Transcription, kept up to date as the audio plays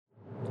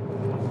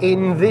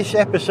In this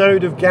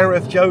episode of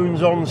Gareth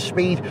Jones on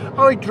Speed,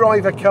 I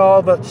drive a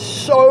car that's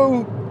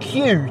so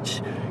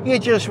cute, you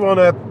just want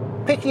to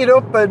pick it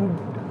up and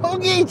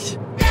hug it.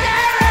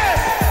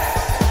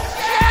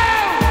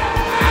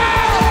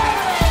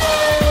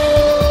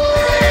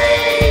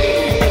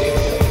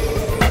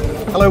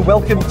 Hello,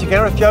 welcome to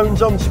Gareth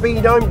Jones on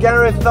Speed. I'm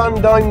Gareth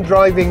and I'm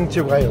driving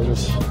to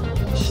Wales.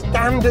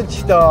 Standard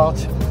start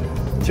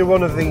to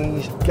one of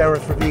these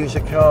Gareth Reviews a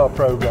Car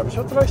programmes.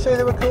 What did I say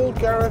they were called?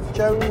 Gareth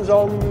Jones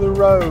on the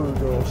Road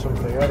or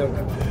something, I don't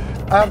know.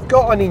 I've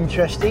got an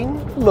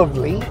interesting,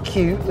 lovely,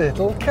 cute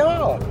little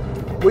car,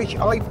 which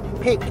I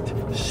picked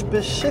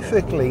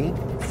specifically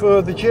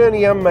for the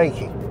journey I'm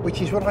making,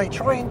 which is what I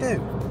try and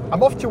do.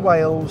 I'm off to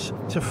Wales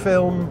to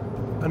film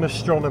an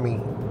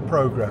astronomy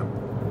programme.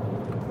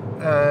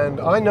 And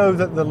I know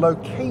that the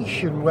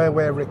location where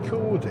we're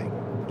recording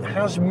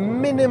has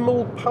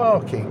minimal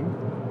parking,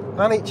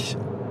 and it's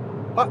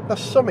at the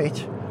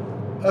summit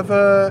of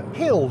a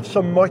hill,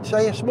 some might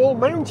say a small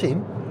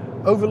mountain,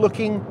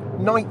 overlooking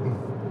Knighton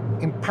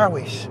in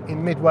Powys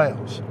in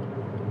mid-Wales.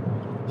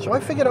 So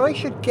I figured I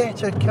should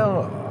get a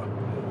car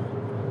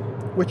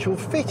which will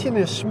fit in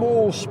a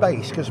small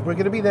space, because we're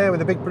going to be there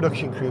with a big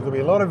production crew. There'll be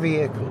a lot of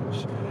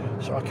vehicles,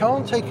 so I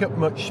can't take up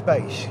much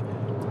space.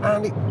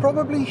 And it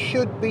probably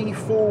should be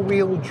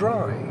four-wheel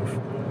drive,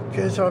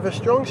 because I have a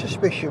strong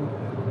suspicion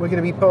we're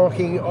going to be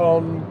parking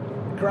on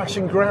grass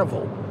and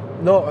gravel,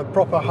 not a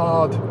proper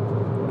hard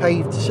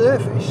paved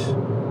surface.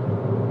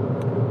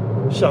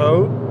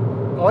 So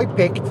I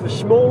picked the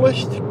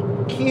smallest,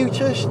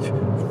 cutest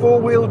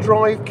four-wheel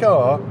drive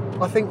car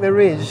I think there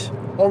is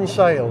on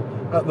sale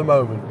at the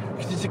moment,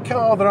 because it's a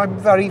car that I'm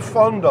very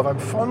fond of. I'm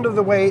fond of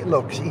the way it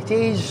looks. It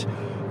is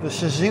the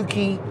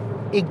Suzuki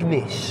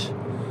Ignis,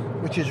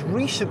 which has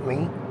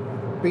recently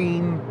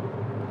been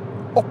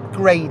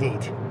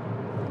upgraded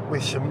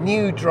with some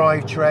new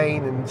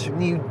drivetrain and some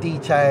new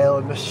detail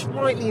and a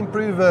slightly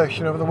improved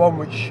version of the one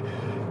which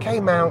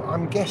came out,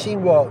 I'm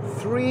guessing,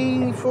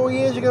 3-4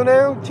 years ago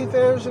now?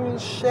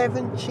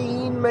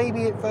 2017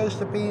 maybe it first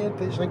appeared,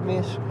 this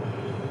Ignis.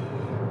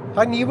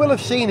 And you will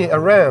have seen it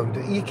around.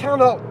 You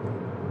cannot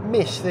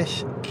miss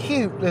this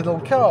cute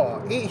little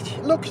car.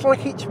 It looks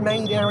like it's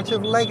made out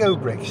of Lego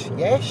bricks.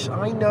 Yes,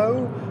 I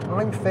know,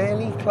 I'm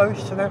fairly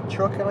close to that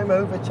truck I'm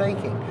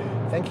overtaking.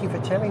 Thank you for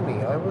telling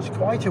me, I was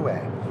quite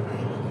aware.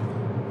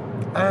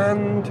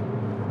 And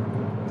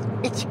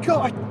it's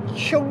got a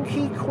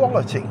chunky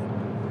quality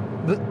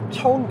that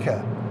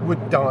Tonka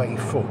would die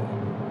for.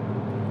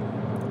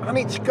 And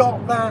it's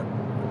got that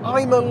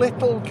I'm a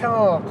little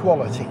car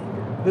quality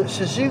that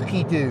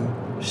Suzuki do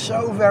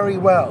so very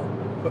well.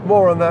 But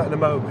more on that in a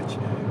moment.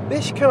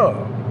 This car,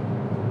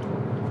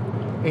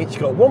 it's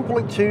got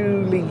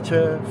 1.2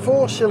 litre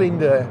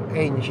 4-cylinder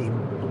engine,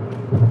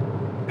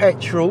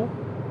 petrol.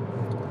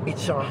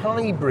 It's a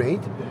hybrid,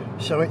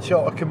 so it's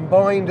got a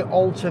combined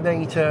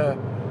alternator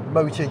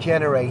motor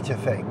generator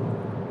thing.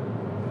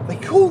 They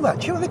call that,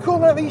 do you know what they call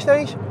that these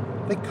days?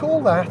 They call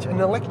that an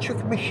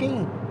electric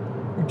machine.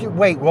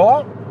 Wait,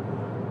 what?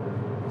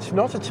 It's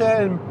not a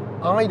term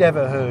I'd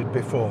ever heard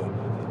before.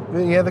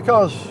 Yeah, the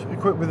car's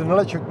equipped with an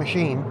electric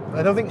machine.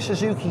 I don't think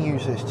Suzuki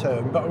use this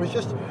term, but I was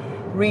just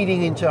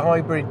reading into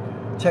hybrid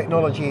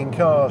technology in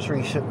cars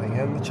recently,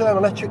 and the term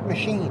electric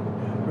machine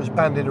was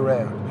bandied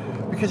around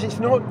because it's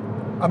not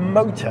a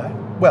motor.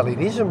 Well, it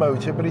is a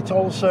motor, but it's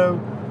also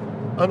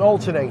an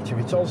alternator.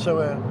 It's also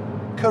a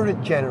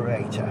current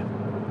generator.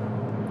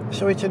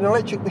 So it's an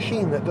electric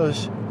machine that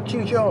does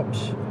two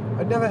jobs.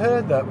 I'd never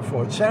heard that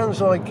before. It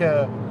sounds like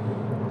a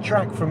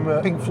track from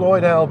a Pink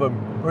Floyd album,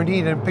 or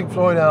indeed a Pink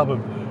Floyd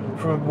album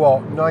from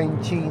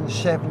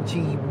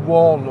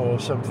 1971 or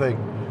something.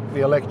 The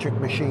Electric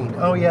Machine.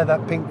 Oh yeah,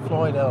 that Pink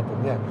Floyd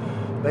album. Yeah,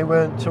 they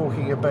weren't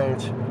talking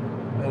about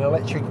an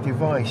electric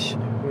device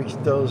which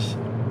does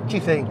two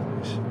things.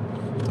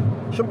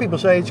 Some people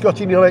say it's got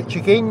an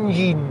electric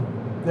engine.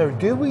 Now,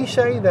 do we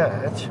say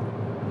that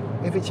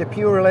if it's a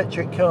pure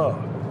electric car?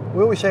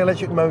 We always say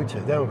electric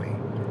motor, don't we?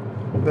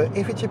 But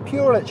if it's a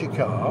pure electric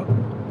car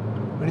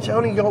and it's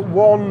only got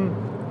one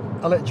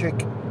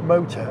electric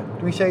motor,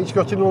 do we say it's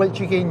got an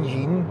electric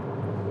engine?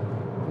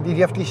 Did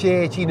you have to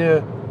say it in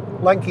a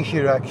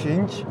Lancashire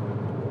accent?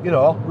 You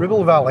know,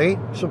 Ribble Valley,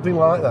 something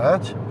like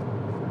that.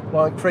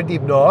 Like Fred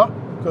Ibnar,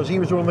 because he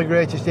was one of the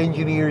greatest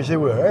engineers there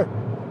were.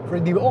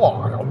 Fred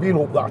Ibnar, I've been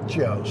up that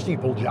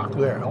steeplejack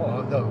there,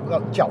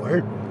 that tower.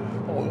 A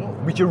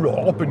bit of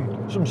rope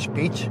and some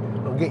spit,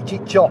 and get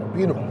it top,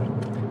 you know.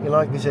 You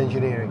like this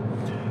engineering.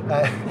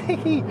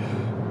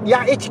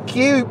 Yeah, it's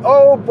cute.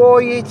 Oh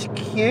boy, it's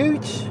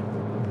cute.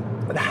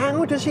 But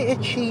how does it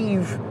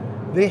achieve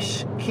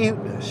this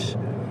cuteness?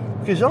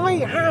 Because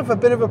I have a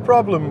bit of a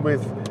problem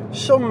with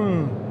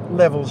some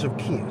levels of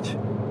cute.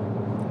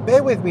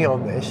 Bear with me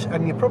on this,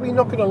 and you're probably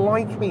not going to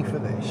like me for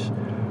this,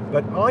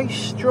 but I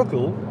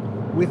struggle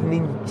with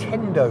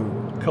Nintendo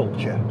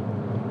culture.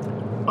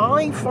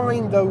 I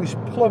find those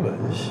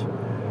plumbers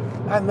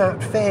and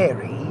that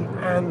fairy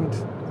and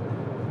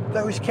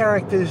those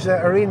characters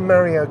that are in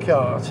Mario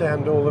Kart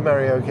and all the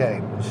Mario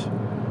games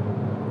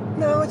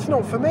no, it's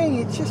not for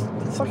me.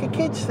 It's like a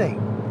kid's thing.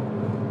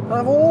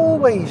 I've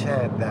always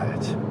had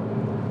that.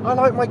 I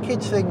like my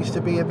kids' things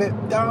to be a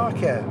bit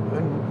darker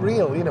and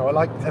real, you know. I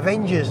like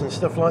Avengers and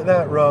stuff like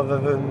that rather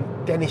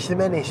than Dennis the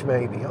Menace,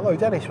 maybe. Although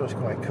Dennis was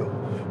quite cool.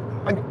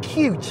 And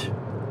cute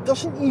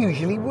doesn't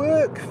usually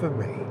work for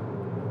me.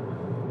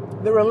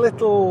 There are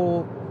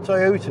little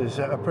Toyotas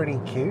that are pretty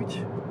cute.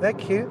 They're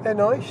cute, they're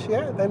nice,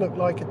 yeah. They look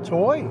like a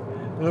toy.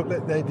 They look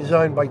like they're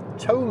designed by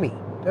Tomy,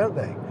 don't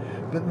they?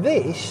 But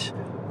this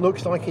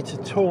looks like it's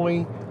a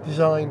toy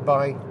designed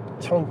by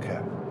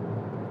Tonka.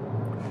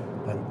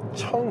 And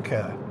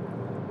Tonka,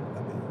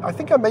 I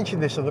think I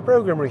mentioned this on the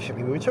programme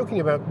recently. We were talking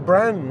about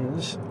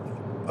brands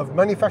of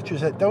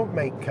manufacturers that don't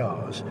make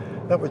cars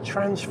that would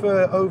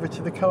transfer over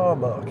to the car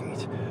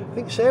market. I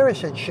think Sarah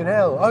said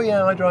Chanel. Oh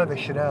yeah, I drive a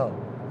Chanel.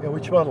 Yeah,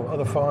 which model? Oh,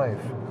 the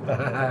 5.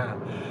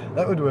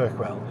 That would work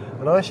well.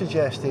 And I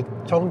suggested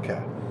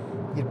Tonka.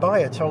 You'd buy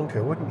a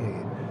Tonka, wouldn't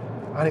you?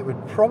 And it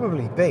would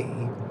probably be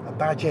a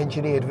badge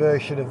engineered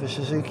version of the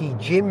Suzuki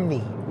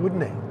Jimny,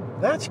 wouldn't it?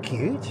 That's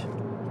cute.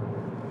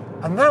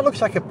 And that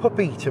looks like a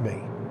puppy to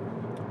me,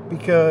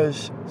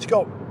 because it's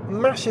got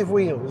massive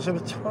wheels and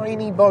a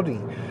tiny body.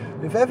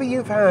 If ever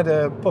you've had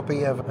a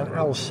puppy of an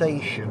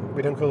Alsatian,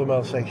 we don't call them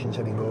Alsatians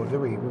anymore, do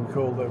we? We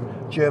call them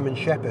German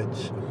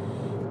Shepherds.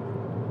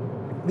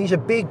 These are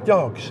big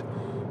dogs,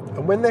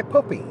 and when they're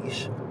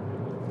puppies,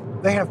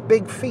 they have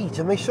big feet,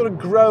 and they sort of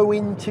grow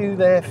into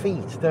their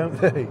feet, don't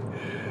they?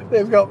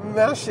 They've got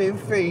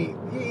massive feet,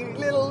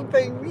 little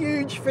big,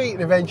 huge feet,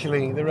 and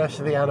eventually the rest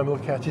of the animal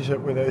catches up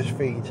with those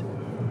feet.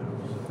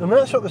 And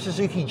that's what the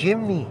Suzuki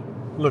Jimny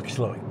looks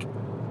like.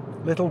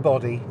 Little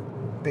body,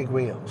 big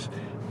wheels.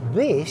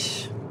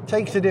 This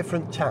takes a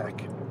different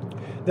tack.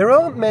 There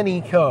aren't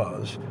many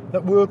cars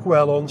that work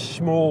well on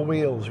small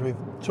wheels with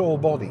tall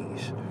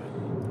bodies.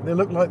 They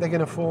look like they're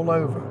going to fall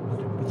over.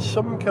 But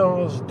some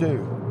cars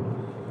do.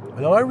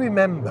 And I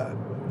remember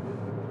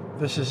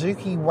the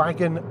Suzuki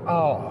Wagon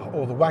R,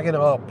 or the Wagon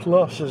R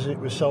Plus as it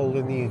was sold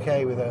in the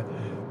UK, with a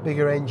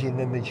bigger engine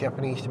than the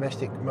Japanese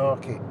domestic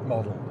market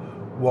model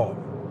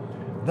 1.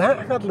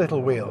 That had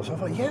little wheels. I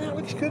thought, yeah, that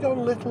looks good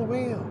on little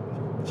wheels.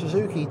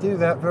 Suzuki do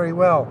that very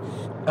well.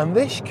 And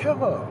this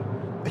car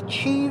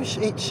achieves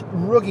its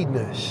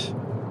ruggedness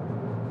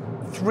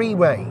 3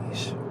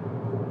 ways.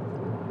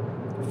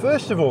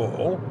 First of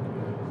all,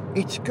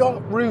 it's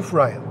got roof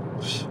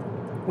rails,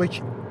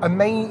 which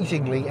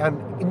amazingly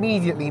and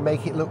immediately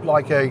make it look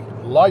like a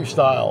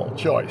lifestyle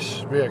choice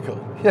vehicle.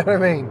 You know what I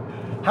mean?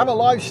 Have a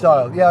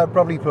lifestyle. Yeah, I'd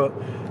probably put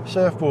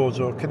surfboards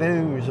or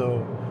canoes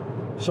or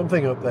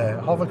something up there.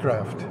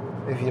 Hovercraft,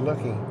 if you're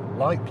lucky.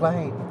 Light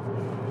plane.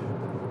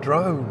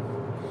 Drone.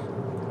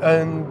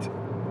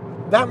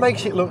 And that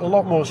makes it look a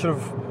lot more sort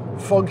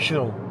of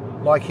functional,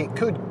 like it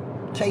could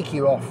take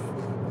you off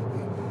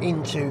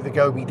into the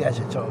Gobi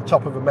Desert or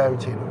top of a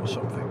mountain or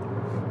something.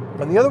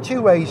 And the other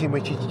 2 ways in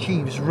which it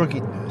achieves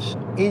ruggedness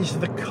is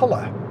the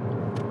colour,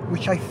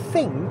 which I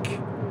think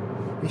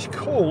is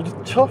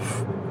called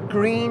Tough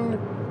Green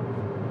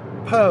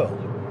Pearl.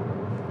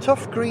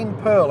 Tough Green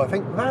Pearl, I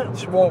think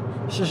that's what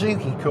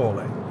Suzuki call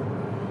it.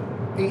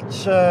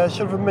 It's sort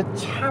of a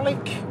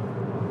metallic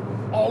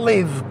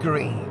olive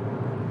green,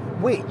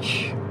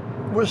 which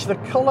was the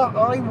colour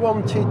I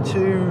wanted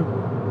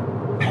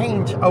to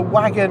paint a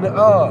Wagon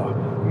R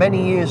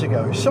many years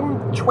ago,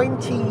 some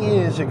 20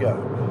 years ago,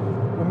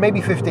 well,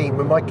 maybe 15,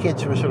 when my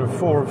kids were sort of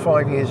 4 or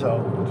 5 years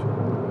old.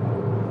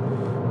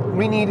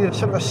 We needed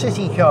sort of a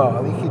city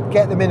car. You could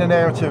get them in and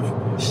out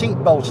of seat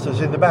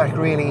bolsters in the back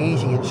really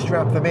easy and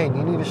strap them in.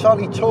 You need a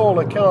slightly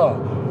taller car,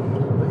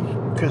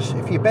 because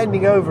if you're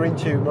bending over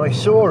into my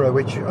Sora,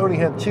 which only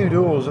had 2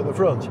 doors at the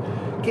front,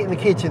 getting the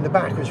kids in the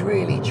back was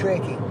really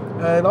tricky.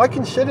 And I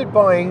considered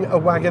buying a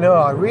Wagon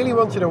R. I really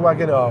wanted a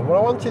Wagon R. What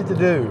I wanted to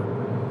do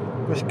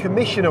was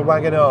commission a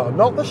Wagon R,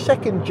 not the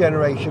 2nd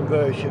generation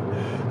version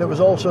that was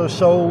also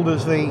sold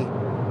as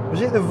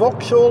was it the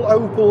Vauxhall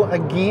Opel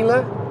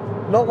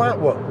Agila? Not that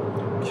one,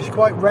 which is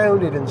quite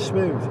rounded and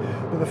smooth.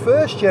 But the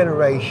 1st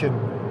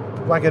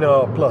generation Wagon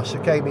R Plus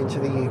that came into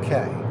the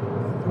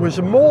UK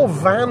was more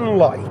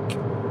van-like.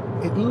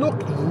 It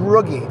looked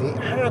rugged. It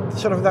had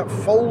sort of that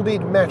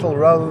folded metal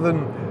rather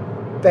than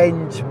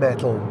bent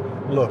metal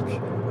look.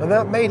 And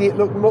that made it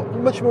look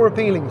much more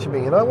appealing to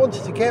me. And I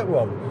wanted to get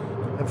one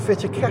and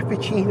fit a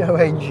Cappuccino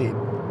engine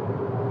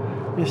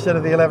instead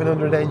of the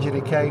 1100 engine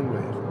it came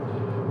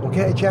with. Or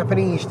get a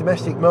Japanese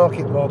domestic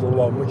market model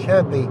one, which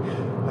had the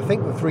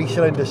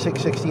 3-cylinder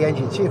 660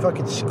 engine. See if I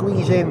could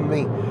squeeze in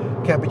the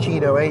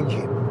Cappuccino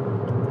engine.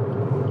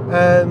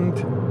 And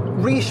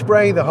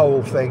respray the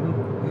whole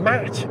thing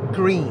matte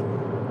green.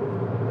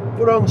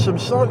 Put on some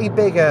slightly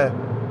bigger,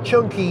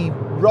 chunky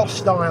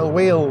Ross-style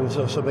wheels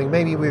or something,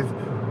 maybe with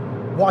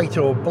white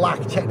or black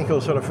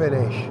technical sort of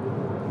finish,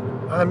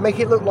 and make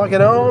it look like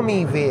an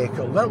army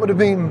vehicle. That would have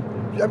been...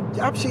 I'm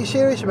absolutely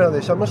serious about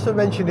this. I must have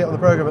mentioned it on the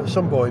programme at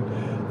some point.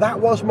 That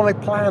was my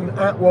plan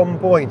at one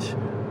point.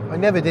 I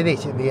never did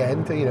it in the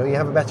end. You know, you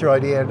have a better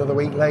idea another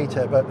week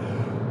later, but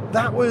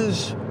that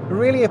was a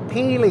really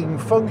appealing,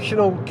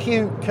 functional,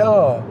 cute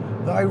car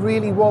that I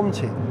really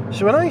wanted.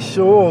 So when I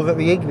saw that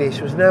the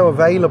Ignis was now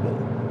available,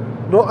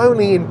 not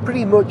only in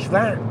pretty much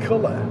that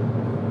colour,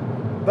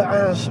 but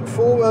as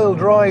four-wheel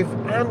drive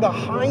and a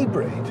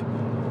hybrid,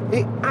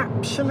 it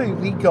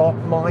absolutely got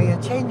my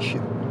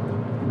attention.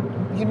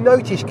 You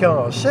notice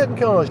cars, certain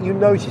cars, you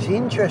notice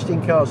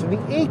interesting cars, and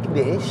the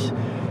Ignis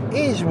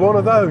is one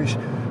of those.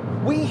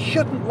 We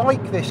shouldn't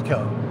like this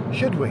car,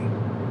 should we?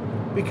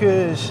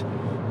 Because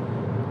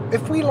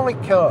if we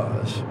like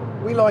cars,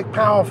 we like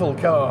powerful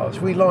cars,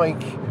 we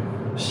like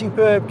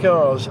superb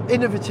cars,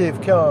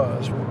 innovative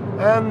cars,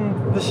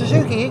 and the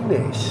Suzuki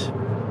Ignis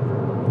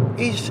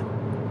is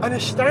an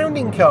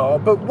astounding car,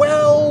 but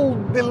well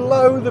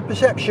below the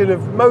perception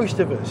of most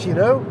of us, you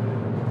know?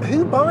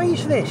 Who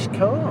buys this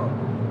car?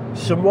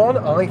 Someone,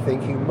 I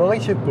think, who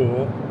might have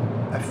bought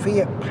a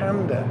Fiat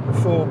Panda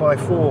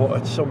 4x4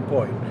 at some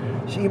point.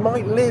 So you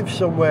might live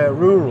somewhere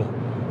rural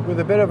with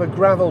a bit of a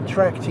gravel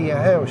track to your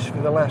house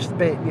for the last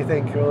bit, and you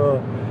think,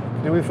 oh,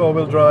 do we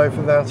four-wheel drive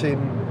for that in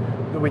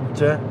the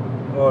winter?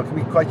 Or it can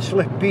be quite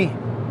slippy.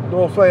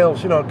 North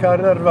Wales, you know,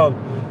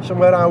 Caernarfon,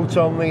 somewhere out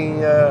on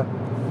the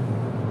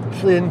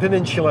Llyn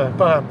Peninsula,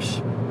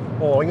 perhaps,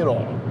 or, you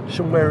know,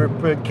 somewhere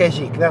up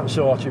Keswick, that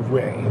sort of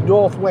way.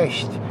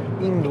 Northwest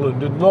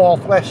England and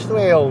Northwest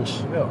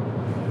Wales, you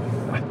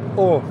know.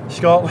 Or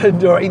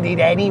Scotland, or indeed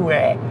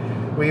anywhere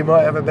where you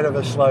might have a bit of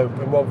a slope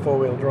and want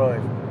four-wheel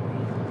drive.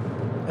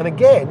 And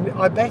again,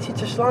 I bet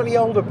it's a slightly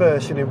older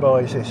person who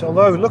buys this,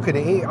 although look at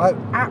it, it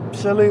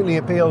absolutely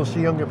appeals to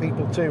younger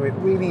people too. It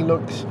really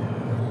looks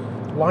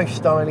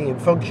lifestyle-y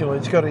and functional.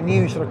 It's got a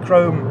new sort of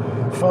chrome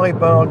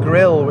 5-bar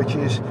grille which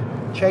has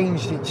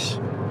changed its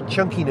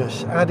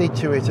chunkiness, added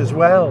to it as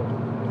well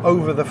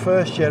over the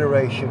first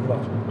generation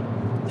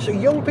model. So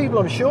young people,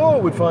 I'm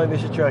sure, would find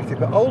this attractive,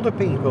 but older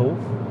people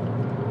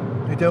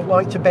who don't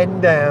like to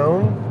bend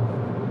down,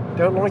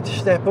 don't like to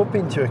step up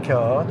into a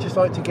car, just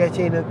like to get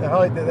in at the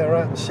height that they're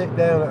at and sit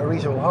down at a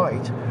reasonable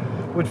height,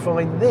 would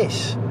find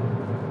this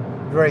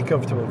very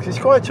comfortable, because it's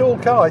quite a tall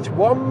car. It's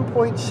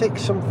 1.6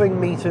 something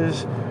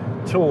metres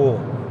tall.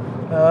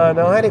 And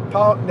I had it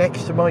parked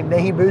next to my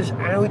neighbour's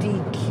Audi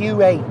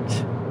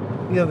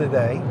Q8 the other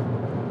day.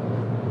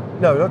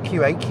 No, not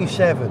Q8,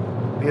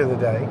 Q7 the other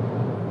day.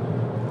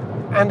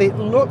 And it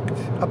looked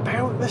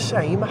about the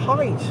same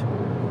height,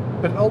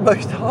 but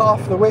almost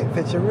half the width.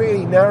 It's a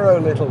really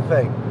narrow little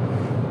thing.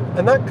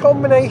 And that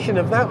combination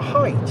of that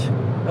height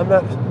and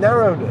that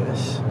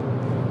narrowness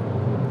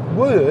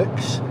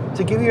works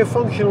to give you a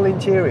functional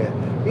interior.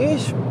 It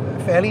is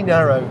a fairly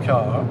narrow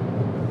car.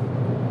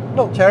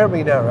 Not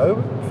terribly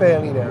narrow,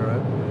 fairly narrow.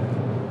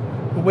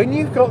 But when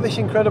you've got this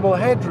incredible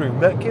headroom,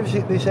 that gives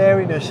it this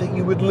airiness that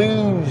you would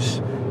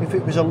lose if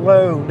it was a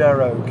low,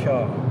 narrow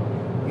car.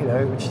 You know,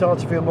 it would start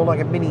to feel more like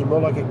a Mini,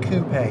 more like a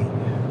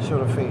coupe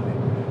sort of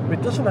feeling. But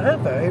it doesn't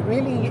have that. It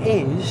really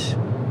is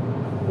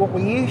what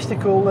we used to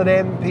call an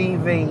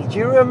MPV. Do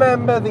you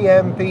remember the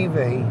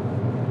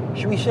MPV?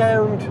 Should we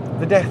sound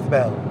the death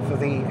bell for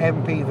the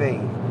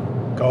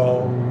MPV?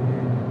 Gong.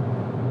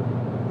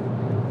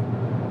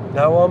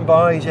 No one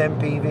buys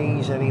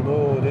MPVs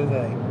anymore, do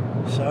they?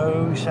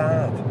 So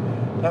sad.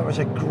 That was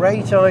a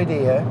great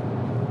idea,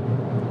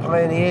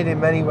 pioneered in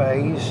many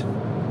ways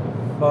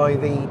by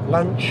the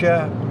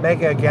Lancia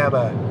Mega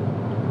Gamma,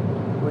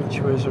 which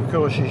was, of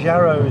course,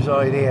 Jarreau's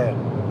idea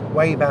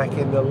way back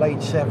in the late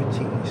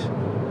 70s.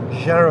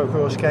 Jarreau, of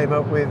course, came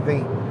up with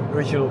the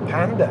original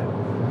Panda.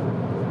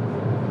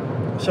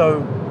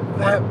 So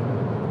that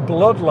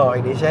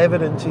bloodline is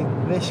evident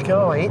in this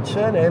car. It's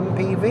an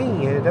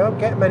MPV. You don't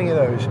get many of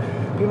those.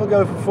 People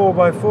go for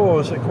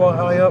 4x4s that are quite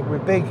high up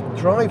with big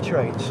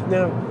drivetrains.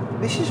 Now,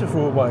 this is a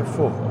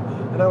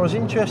 4x4, and I was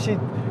interested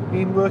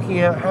in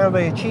working out how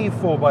they achieve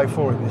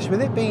 4x4 in this.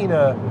 With it being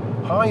a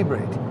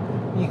hybrid,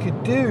 you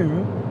could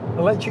do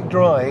electric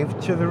drive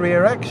to the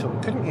rear axle,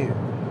 couldn't you?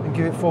 And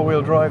give it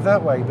four-wheel drive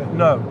that way, but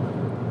no.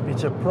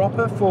 It's a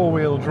proper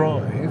four-wheel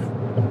drive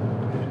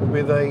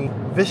with a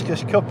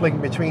viscous coupling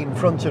between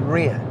front and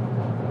rear.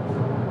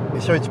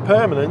 So it's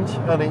permanent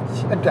and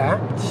it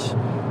adapts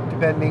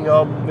depending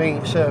on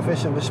the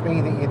surface and the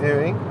speed that you're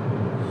doing.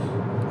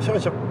 So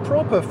it's a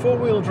proper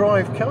four-wheel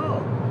drive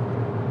car.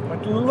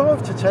 I'd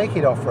love to take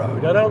it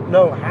off-road. I don't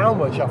know how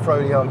much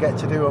off-roading I'll get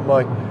to do on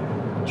my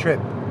trip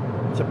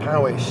to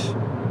Powys.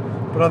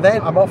 But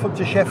then I'm off up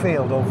to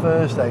Sheffield on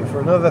Thursday for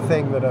another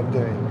thing that I'm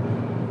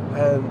doing.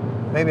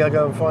 And maybe I'll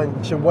go and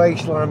find some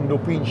wasteland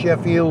up in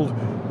Sheffield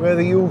where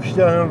they used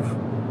to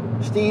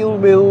have steel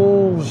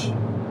mills.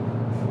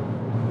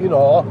 You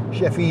know,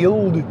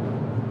 Sheffield.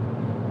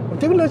 I'm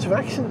doing loads of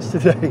accents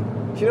today.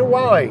 Do you know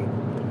why?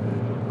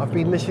 I've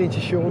been listening to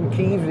Sean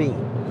Keaveney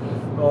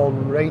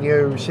on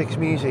Radio 6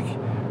 Music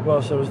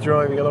whilst I was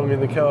driving along in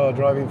the car,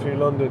 driving through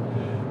London.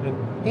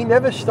 And he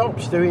never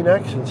stops doing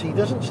accents. He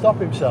doesn't stop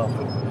himself.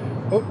 And,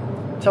 oh,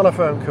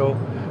 telephone call.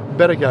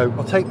 Better go.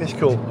 I'll take this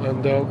call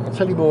and I'll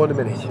tell you more in a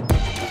minute.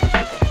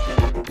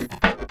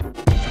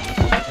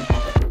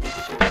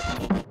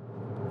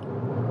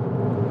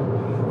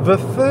 The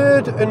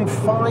third and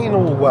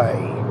final way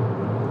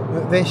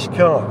that this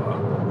car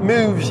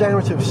moves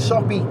out of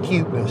soppy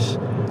cuteness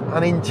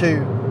and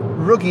into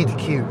rugged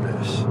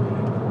cuteness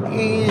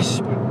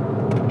is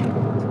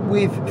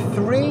with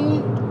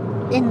 3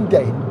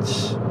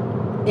 indents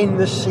in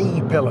the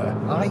C-pillar.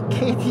 I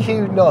kid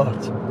you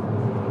not.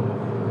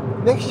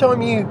 Next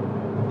time you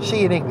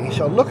see an Ignis,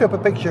 or look up a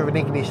picture of an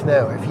Ignis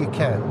now if you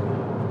can,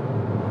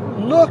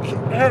 look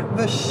at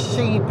the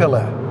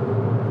C-pillar.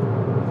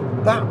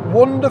 That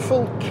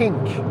wonderful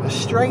kink, a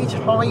straight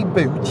high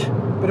boot,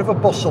 bit of a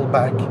bustle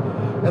back,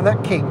 and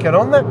that kink, and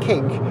on that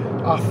kink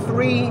are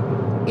 3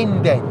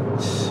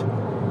 indents.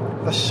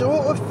 The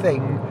sort of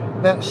thing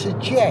that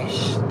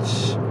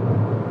suggests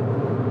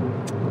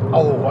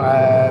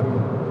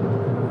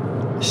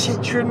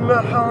Citroen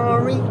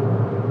Mahari,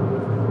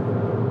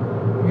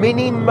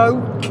 Mini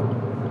Moke,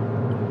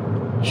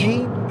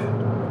 Jeep.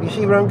 You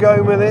see where I'm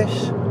going with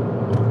this?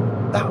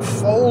 That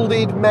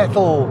folded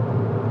metal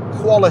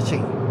quality.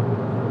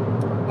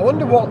 I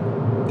wonder what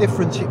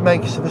difference it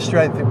makes to the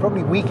strength. It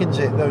probably weakens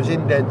it, those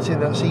indents in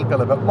that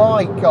C-pillar, but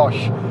my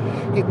gosh,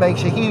 it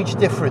makes a huge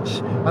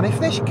difference. And if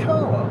this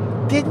car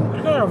didn't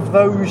have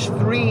those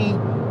 3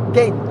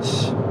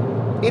 dents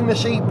in the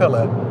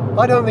C-pillar,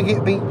 I don't think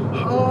it'd be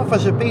half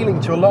as appealing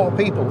to a lot of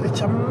people.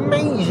 It's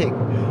amazing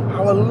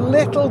how a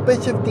little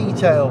bit of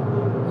detail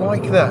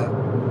like that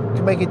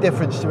can make a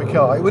difference to a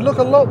car. It would look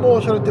a lot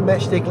more sort of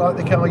domestic, like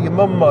the car your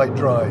mum might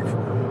drive.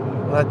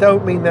 And I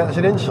don't mean that as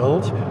an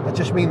insult, I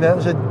just mean that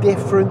as a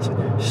different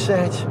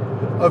set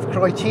of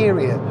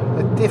criteria,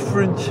 a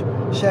different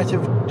set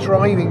of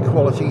driving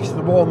qualities to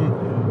the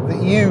one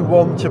that you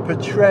want to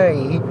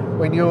portray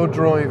when you're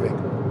driving.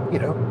 You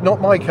know,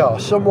 not my car,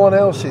 someone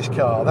else's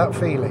car, that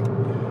feeling.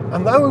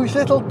 And those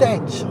little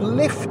dents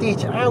lift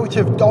it out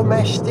of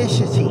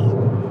domesticity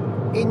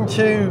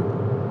into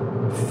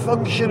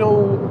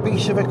functional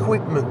piece of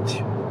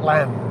equipment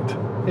land,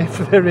 if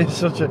there is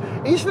such a...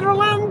 Is there a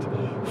land?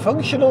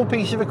 Functional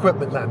piece of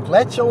equipment land.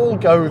 Let's all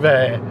go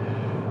there.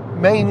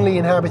 Mainly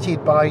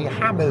inhabited by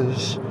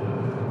hammers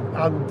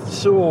and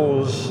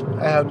saws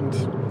and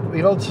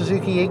the old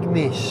Suzuki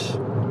Ignis.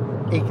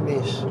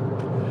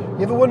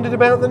 You ever wondered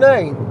about the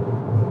name?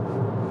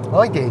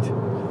 I did.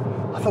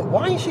 I thought,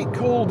 why is it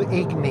called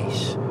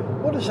Ignis?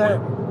 What does that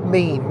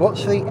mean?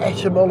 What's the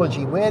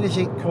etymology? Where does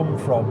it come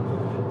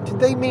from? Did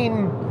they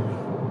mean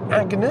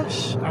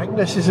Agnes?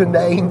 Agnes is a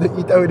name that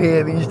you don't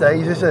hear these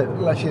days, is it?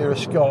 Unless you're a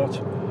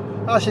Scot.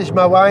 This is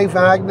my wife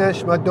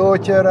Agnes, my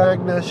daughter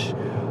Agnes,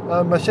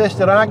 and my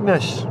sister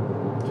Agnes.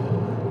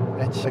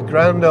 It's a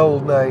grand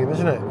old name,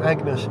 isn't it?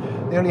 Agnes.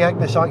 The only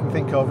Agnes I can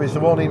think of is the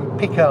one in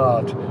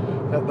Picard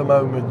at the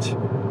moment.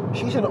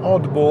 She's an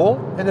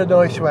oddball in a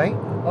nice way,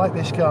 like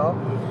this car.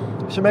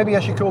 So maybe I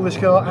should call this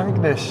car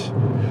Agnes.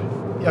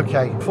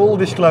 Okay, full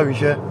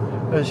disclosure,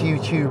 as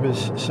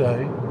YouTubers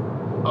say,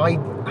 I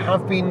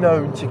have been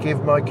known to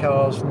give my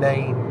cars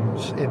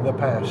names in the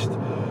past.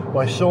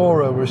 My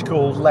Sora was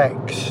called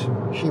Lex.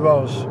 She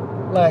was.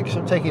 Lex,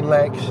 I'm taking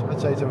Lex, I'd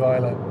say to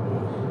Violet.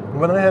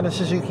 When I had a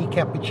Suzuki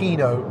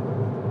Cappuccino,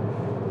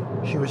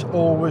 she was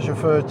always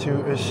referred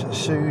to as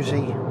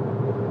Susie.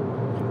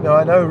 Now,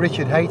 I know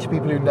Richard hates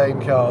people who name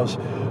cars,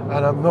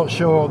 and I'm not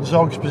sure on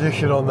Zog's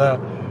position on that,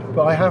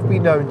 but I have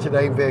been known to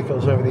name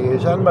vehicles over the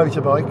years, and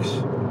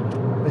motorbikes.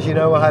 As you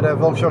know, I had a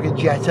Volkswagen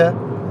Jetta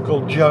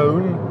called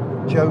Joan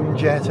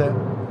Jetta.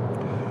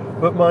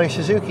 But my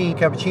Suzuki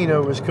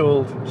Cappuccino was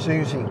called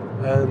Susie,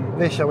 and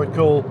this I would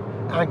call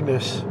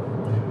Agnes.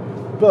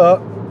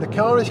 But the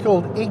car is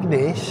called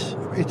Ignis.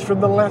 It's from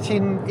the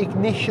Latin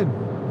ignition,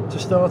 to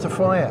start a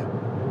fire.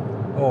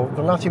 Or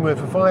the Latin word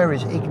for fire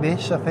is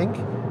ignis, I think.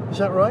 Is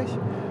that right?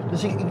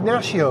 Does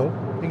Ignacio,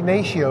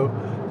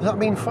 does that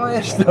mean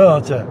fire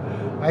starter?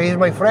 Here's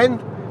my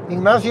friend,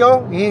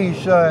 Ignacio.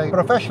 He's a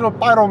professional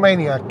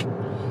pyromaniac.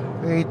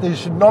 It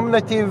is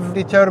nominative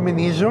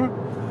determinism.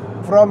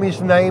 From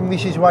his name,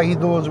 this is why he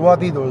does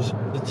what he does.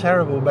 It's a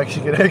terrible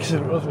Mexican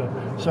accent, wasn't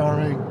it?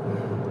 Sorry.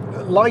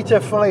 Light a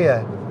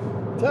fire.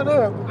 Don't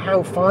know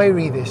how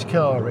fiery this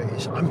car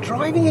is. I'm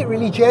driving it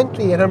really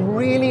gently and I'm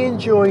really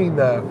enjoying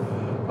that.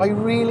 I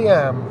really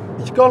am.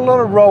 It's got a lot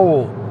of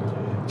roll.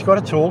 It's quite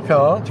a tall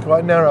car. It's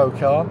quite a narrow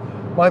car.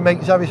 My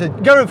mate Xavier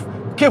said, Gareth,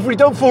 carefully,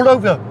 don't fall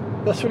over.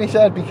 That's what he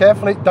said. Be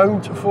careful, it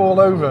don't fall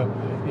over,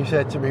 he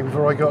said to me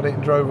before I got it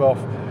and drove off.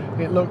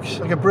 It looks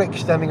like a brick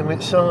standing on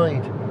its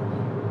side.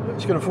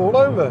 It's going to fall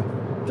over.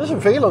 It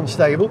doesn't feel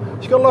unstable.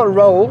 It's got a lot of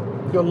roll.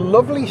 It's got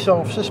lovely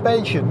soft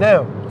suspension.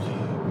 Now,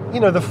 you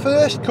know, the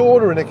first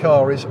corner in a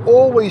car is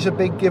always a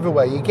big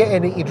giveaway. You get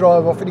in it, you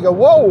drive off, and you go,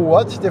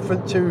 whoa, that's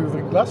different to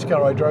the last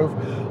car I drove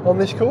on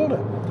this corner.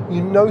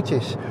 You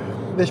notice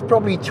there's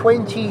probably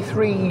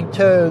 23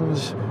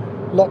 turns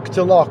lock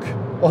to lock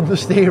on the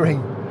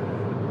steering.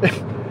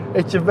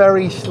 It's a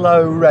very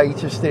slow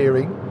rate of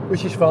steering,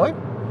 which is fine.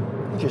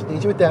 You just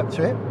need to adapt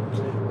to it.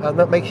 And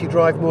that makes you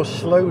drive more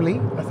slowly,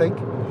 I think.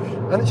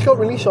 And it's got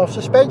really soft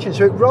suspension,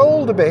 so it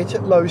rolled a bit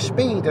at low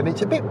speed, and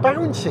it's a bit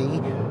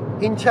bouncy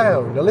in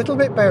town, a little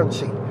bit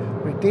bouncy.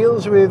 It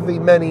deals with the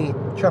many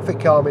traffic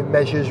calming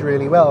measures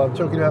really well. I'm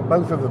talking about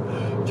both of them.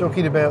 I'm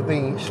talking about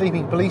the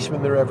sleeping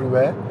policemen that are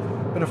everywhere,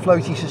 Bit of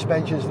floaty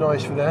suspension's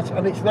nice for that,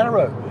 and it's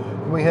narrow.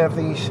 And we have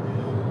these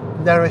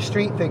narrow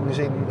street things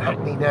in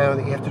Hackney now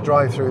that you have to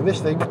drive through.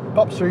 This thing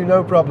pops through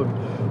no problem.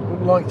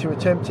 Wouldn't like to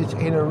attempt it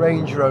in a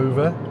Range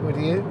Rover, would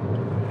you?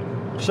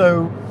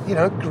 So, you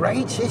know,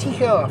 great city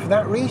car for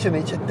that reason.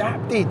 It's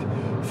adapted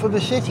for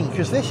the city,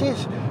 because this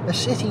is a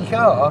city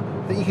car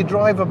that you can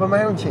drive up a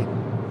mountain.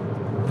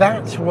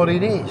 That's what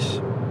it is.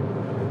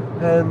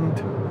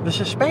 And the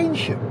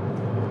suspension,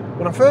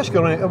 when I first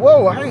got on it,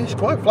 whoa, it's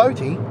quite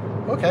floaty.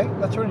 Okay,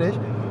 that's what it is.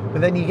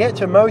 But then you get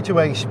to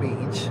motorway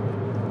speeds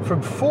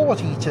from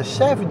 40 to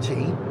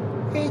 70,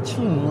 it's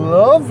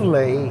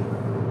lovely.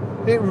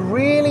 It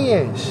really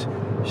is.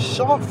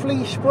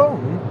 Softly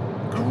sprung,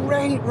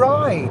 great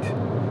ride.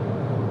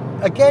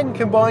 Again,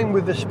 combined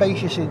with the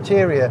spacious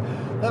interior,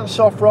 that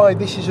soft ride,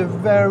 this is a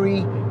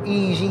very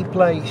easy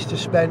place to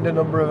spend a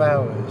number of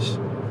hours.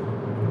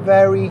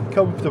 Very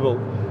comfortable.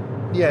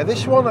 Yeah,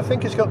 this one I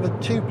think has got the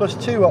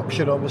 2+2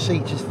 option on the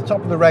seats. It's the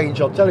top of the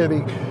range. I'll tell you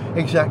the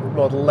exact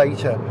model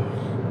later.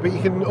 But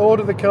you can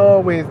order the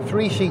car with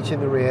 3 seats in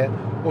the rear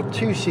or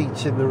 2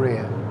 seats in the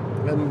rear.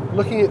 And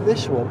looking at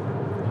this one,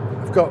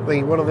 I've got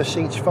one of the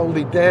seats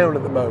folded down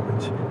at the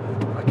moment.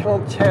 I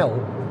can't tell.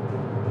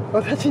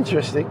 Oh, that's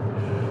interesting.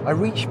 I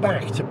reached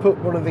back to put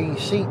one of the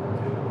seat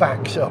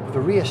backs up, the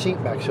rear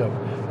seat backs up,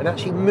 and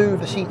actually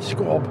move the seat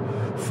squab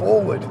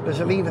forward. There's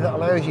a lever that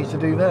allows you to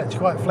do that. It's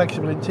quite a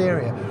flexible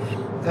interior.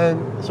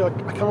 And so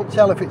I can't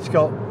tell if it's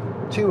got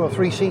 2 or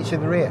 3 seats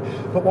in the rear.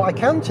 But what I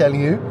can tell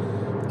you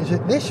is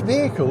that this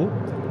vehicle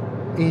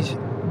is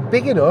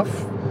big enough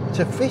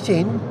to fit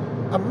in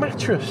a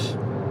mattress.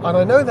 And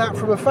I know that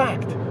from a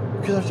fact,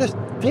 because I just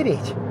did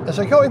it. As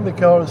I got in the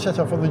car and set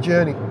off on the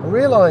journey, I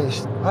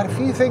realised I had a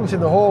few things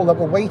in the hall that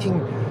were waiting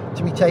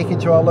to be taken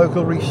to our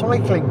local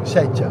recycling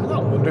centre. I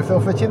wonder if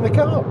they'll fit in the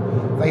car.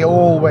 They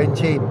all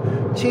went in.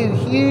 2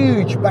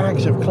 huge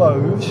bags of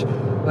clothes,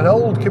 an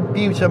old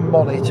computer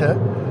monitor,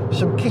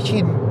 some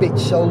kitchen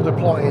bits, old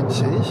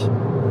appliances,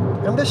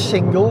 and a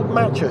single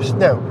mattress.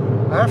 Now,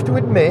 I have to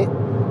admit,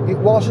 it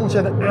wasn't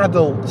an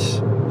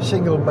adult's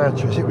single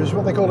mattress. It was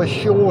what they call a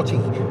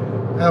shorty.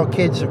 Our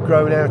kids have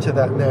grown out of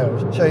that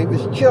now. So it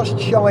was just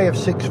shy of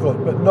 6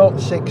 foot, but not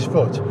 6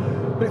 foot.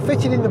 But it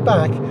fitted in the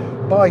back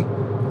by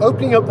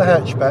opening up the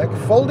hatchback,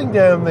 folding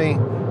down the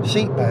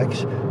seat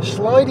backs,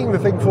 sliding the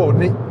thing forward,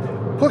 and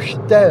it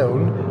pushed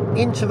down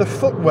into the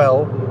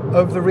footwell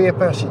of the rear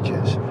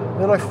passengers.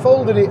 Then I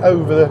folded it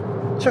over,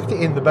 tucked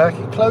it in the back,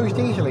 it closed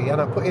easily,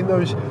 and I put in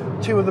those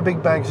 2 of the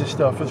big bags of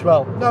stuff as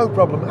well. No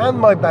problem. And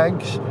my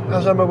bags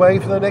as I'm away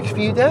for the next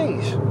few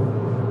days.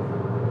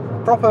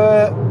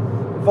 Proper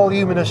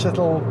voluminous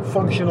little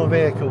functional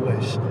vehicle,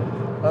 this.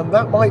 And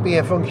that might be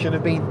a function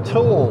of being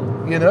tall,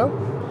 you know?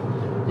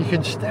 You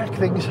can stack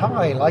things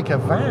high like a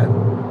van.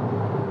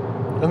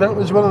 And that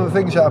was one of the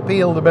things that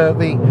appealed about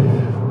the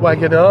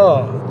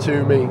Wagon-R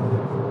to me.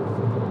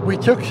 We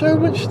took so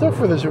much stuff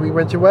with us when we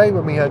went away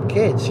when we had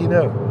kids, you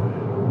know.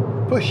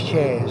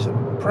 Pushchairs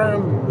and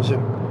prams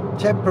and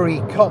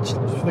temporary cots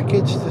for the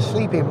kids to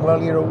sleep in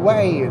while you're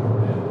away, and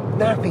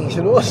nappies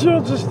and all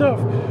sorts of stuff.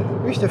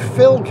 We used to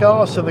fill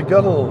cars to the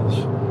gunnels.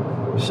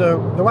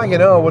 So the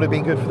Wagon-R would have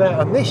been good for that,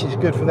 and this is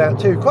good for that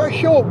too. Quite a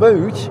short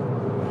boot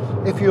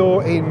if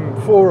you're in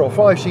 4 or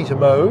 5 seater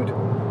mode,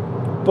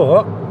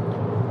 but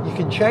you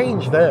can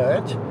change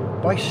that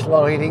by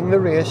sliding the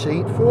rear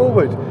seat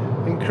forward,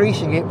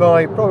 increasing it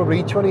by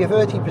probably 20 or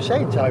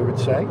 30%, I would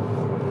say.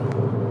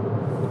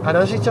 And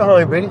as it's a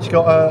hybrid, it's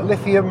got a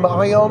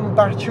lithium-ion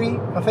battery,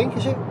 I think,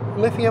 is it?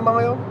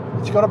 Lithium-ion?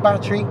 It's got a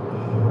battery,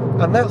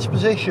 and that's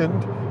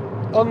positioned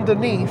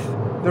underneath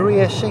the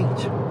rear seat.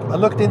 I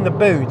looked in the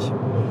boot,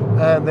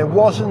 and there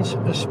wasn't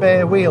a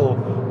spare wheel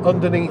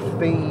underneath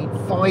the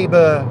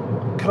fibre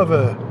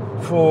cover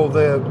for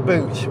the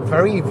boot.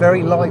 Very,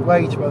 very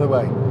lightweight, by the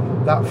way.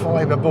 That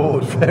fibre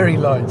board, very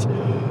light.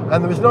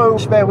 And there was no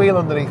spare wheel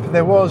underneath, but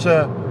there was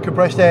a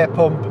compressed air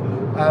pump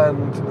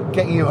and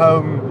get you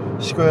home,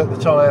 squirt the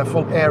tyre,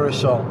 full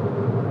aerosol.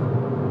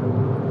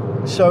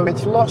 So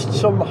it's lost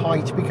some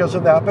height because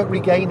of that, but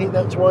regained it,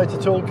 that's why it's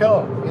a tall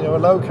car. You know, a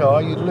low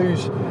car, you'd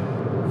lose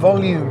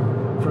volume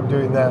from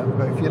doing that.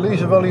 But if you lose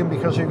the volume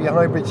because of your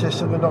hybrid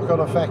system, the knock-on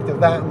effect of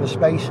that and the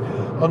space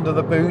under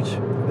the boot,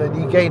 then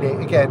you gain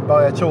it again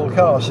by a tall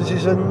car. So this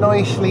is a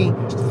nicely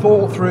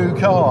thought-through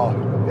car.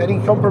 Any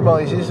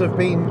compromises have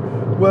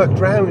been worked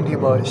round, you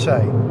might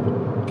say,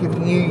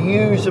 giving you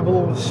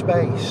usable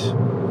space.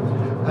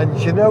 And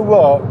you know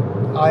what?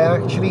 I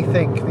actually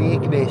think the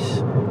Ignis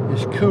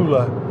is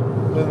cooler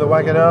than the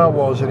Wagon-R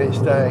was in its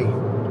day.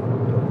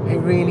 It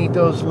really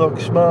does look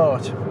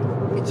smart.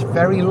 It's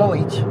very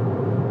light.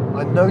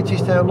 I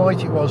noticed how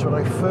light it was when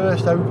I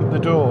first opened the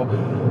door.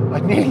 I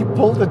nearly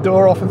pulled the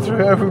door off and threw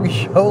it over my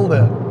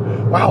shoulder.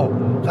 Wow,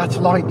 that's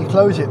light. You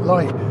close it,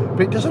 light.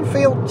 But it doesn't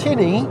feel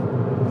tinny.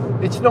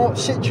 It's not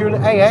Citroen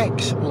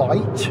AX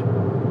light.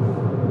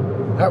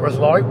 That was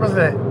light, wasn't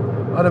it?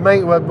 I had a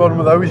mate who had one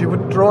of those. He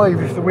wouldn't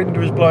drive if the wind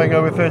was blowing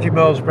over 30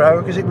 miles per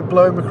hour because it would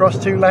blow him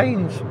across 2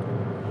 lanes.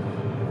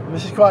 And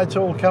this is quite a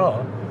tall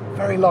car.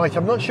 very light.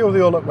 I'm not sure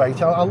the all-up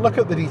weight. I'll look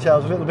at the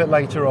details a little bit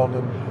later on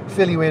and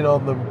fill you in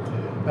on them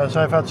as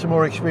I've had some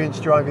more experience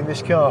driving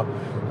this car.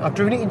 I've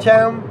driven it in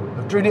town,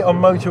 I've driven it on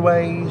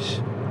motorways.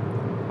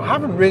 I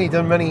haven't really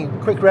done many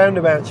quick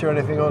roundabouts or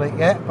anything on it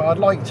yet, but I'd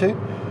like to,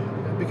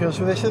 because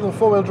with this little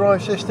four-wheel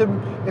drive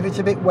system, if it's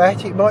a bit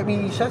wet, it might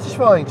be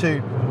satisfying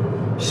to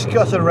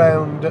scut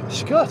around,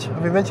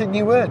 I've invented a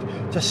new word,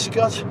 to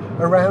scut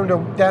around a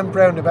damp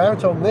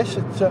roundabout on this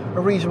at a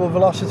reasonable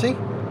velocity.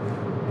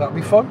 That'd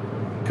be fun.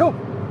 Cool.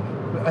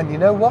 And you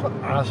know what?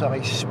 As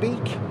I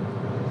speak,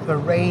 the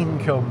rain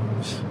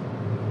comes.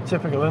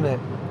 Typical, isn't it?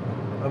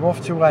 I'm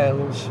off to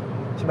Wales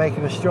to make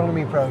an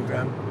astronomy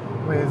programme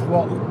with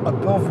what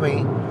above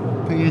me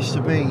appears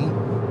to be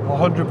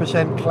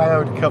 100%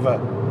 cloud cover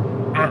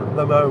at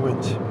the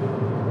moment.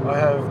 I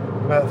have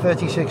about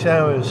 36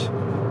 hours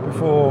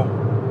before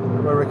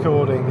we're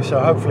recording, so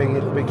hopefully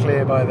it'll be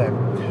clear by then.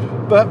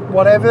 But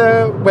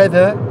whatever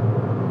weather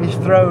is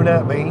thrown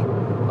at me,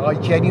 I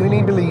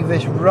genuinely believe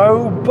this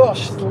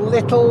robust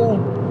little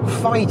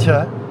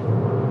fighter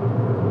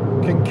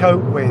can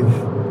cope with.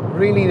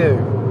 Really do.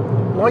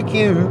 Like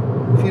you,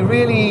 if you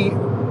really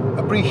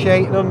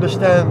appreciate and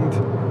understand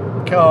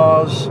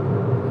cars,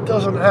 it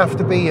doesn't have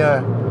to be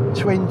a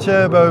twin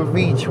turbo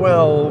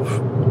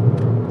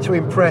V12 to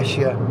impress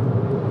you.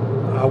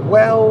 A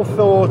well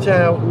thought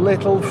out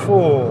little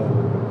four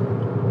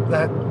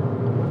that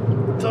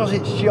does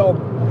its job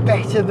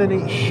better than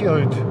it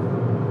should,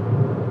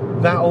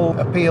 that'll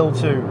appeal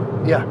to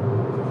you.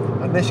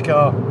 And this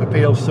car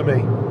appeals to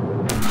me.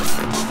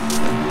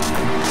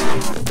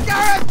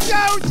 Gareth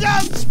Jones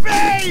on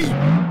speed!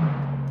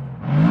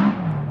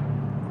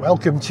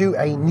 Welcome to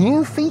a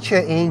new feature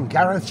in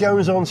Gareth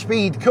Jones on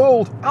Speed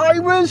called I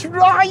Was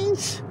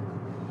Right!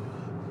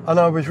 And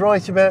I was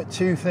right about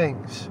two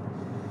things.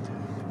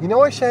 You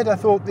know, I said I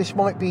thought this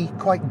might be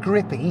quite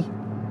grippy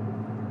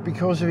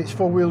because of its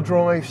four-wheel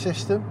drive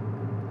system.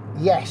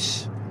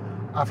 Yes,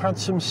 I've had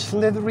some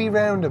slithery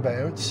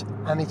roundabouts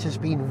and it has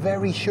been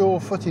very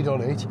sure-footed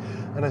on it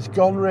and has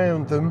gone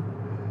round them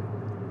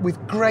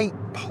with great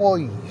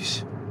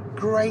poise,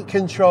 great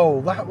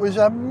control. That was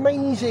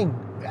amazing.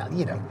 Well,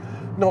 you know,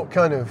 not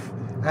kind of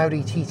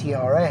Audi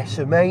TT-RS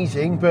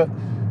amazing, but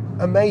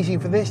amazing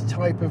for this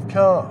type of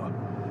car.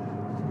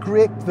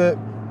 Grip that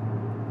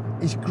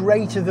is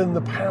greater than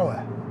the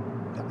power.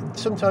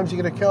 Sometimes you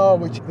get a car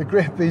which the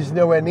grip is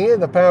nowhere near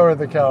the power of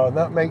the car, and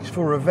that makes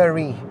for a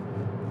very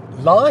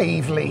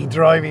lively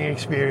driving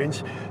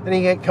experience. Then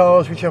you get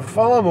cars which have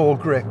far more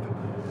grip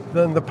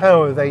than the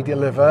power they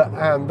deliver,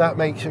 and that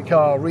makes a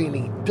car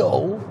really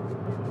dull.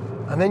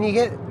 And then you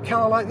get a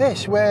car like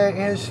this where it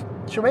has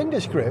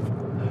tremendous grip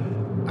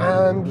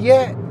and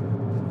yet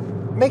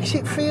makes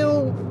it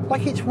feel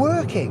like it's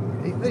working.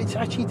 It's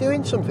actually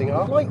doing something.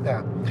 I like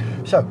that.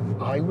 So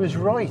I was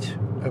right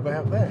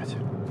about that.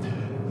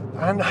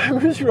 And I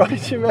was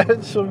right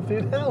about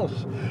something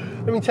else.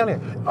 Let me tell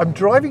you, I'm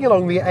driving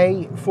along the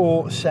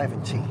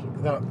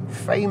A470, that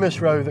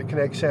famous road that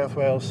connects South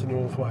Wales to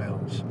North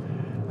Wales.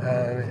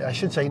 I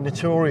should say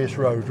notorious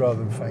road rather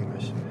than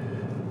famous.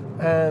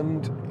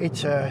 And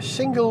it's a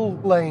single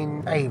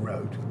lane A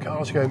road,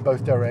 cars go in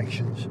both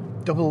directions,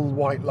 double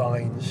white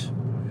lines,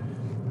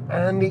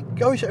 and it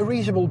goes at a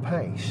reasonable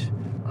pace.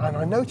 And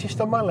I noticed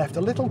on my left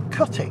a little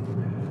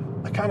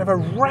cutting, a kind of a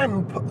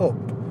ramp up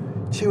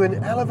to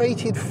an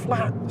elevated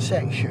flat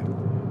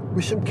section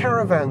with some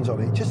caravans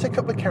on it, just a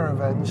couple of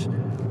caravans,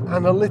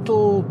 and a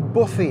little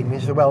buffin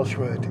is the Welsh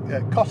word,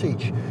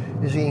 cottage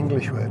is the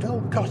English word, a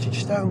little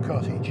cottage, stone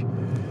cottage.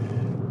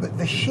 But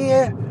the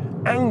sheer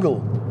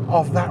angle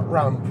of that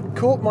ramp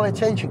caught my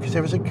attention because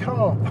there was a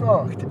car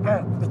parked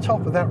at the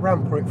top of that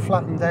ramp where it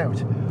flattened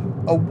out,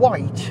 a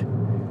white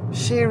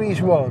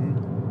Series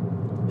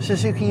 1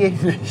 Suzuki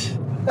Ignis.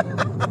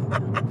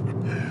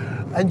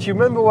 And do you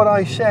remember what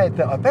I said?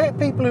 That I bet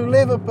people who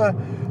live up a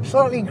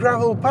slightly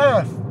gravel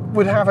path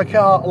would have a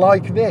car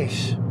like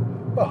this.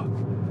 Well,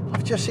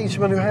 I've just seen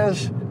someone who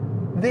has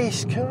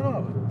this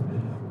car.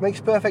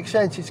 Makes perfect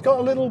sense. It's got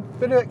a little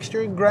bit of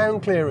extra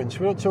ground clearance.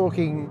 We're not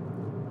talking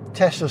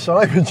Tesla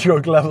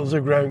Cybertruck levels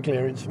of ground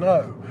clearance,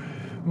 no.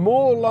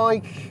 More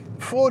like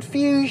Ford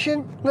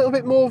Fusion, a little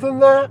bit more than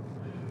that.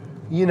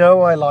 You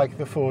know I like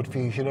the Ford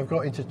Fusion. I've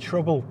got into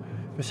trouble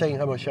for saying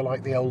how much I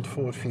like the old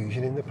Ford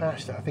Fusion in the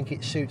past. I think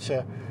it suits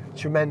a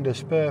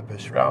tremendous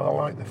purpose, rather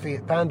like the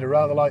Fiat Panda,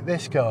 rather like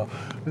this car.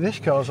 But this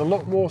car's a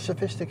lot more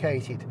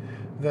sophisticated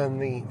than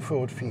the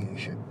Ford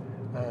Fusion,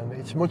 and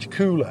it's much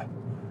cooler.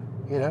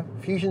 You know,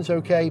 Fusion's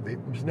okay, but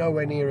it's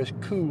nowhere near as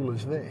cool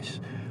as this.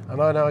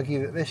 And I'd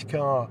argue that this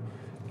car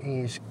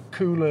is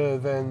cooler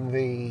than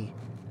the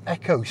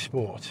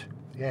EcoSport.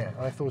 Yeah,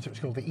 I thought it was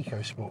called the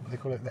EcoSport, but they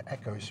call it the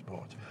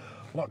EcoSport.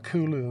 A lot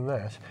cooler than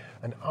that,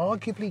 and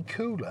arguably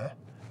cooler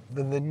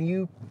than the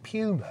new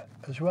Puma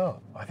as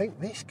well. I think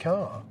this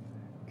car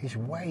is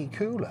way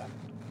cooler.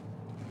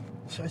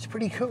 So it's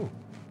pretty cool.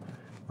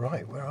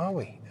 Right, where are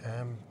we?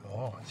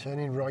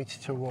 Turning right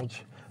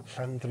towards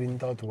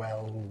Llandrindod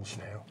Wells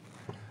now.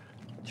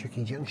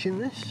 Tricky junction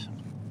this.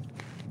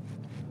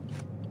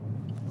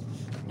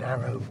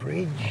 narrow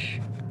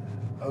bridge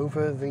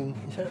over the,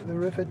 is that the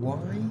River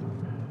Wye?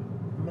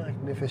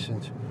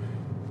 Magnificent.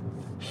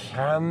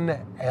 Llan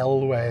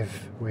Elwedd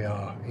we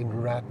are, in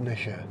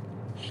Radnorshire.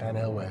 Llan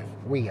Elwedd,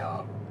 we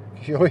are,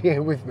 because you're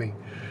here with me.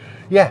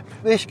 Yeah,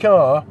 this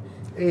car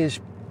is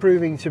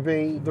proving to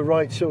be the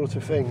right sort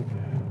of thing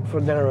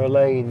for narrow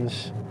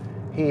lanes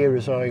here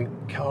as I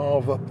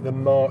carve up the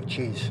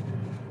marches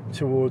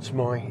towards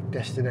my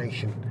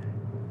destination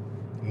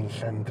in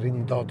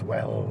Llandrindod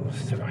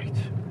Wells tonight.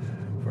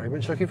 Very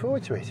much looking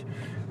forward to it.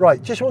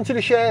 Right, just wanted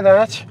to share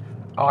that.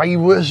 I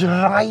was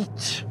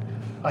right.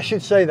 I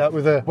should say that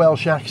with a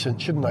Welsh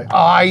accent, shouldn't I?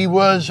 I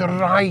was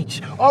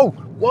right. Oh,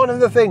 one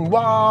other thing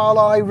while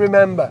I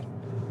remembered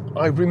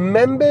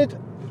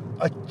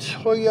a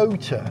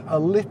Toyota, a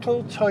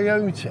little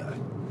Toyota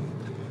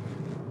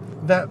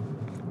that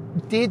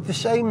did the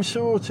same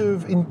sort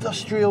of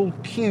industrial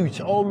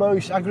cute,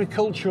 almost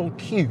agricultural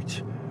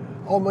cute,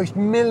 almost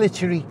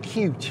military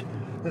cute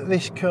that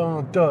this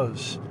car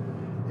does.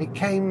 It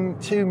came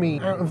to me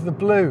out of the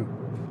blue.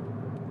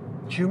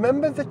 Do you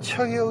remember the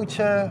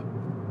Toyota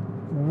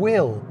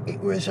Will?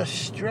 It was a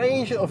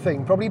strange little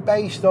thing, probably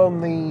based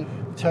on the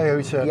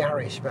Toyota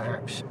Yaris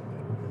perhaps,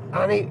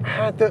 and it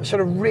had that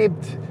sort of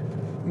ribbed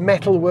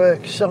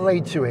metalwork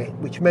side to it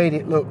which made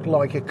it look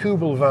like a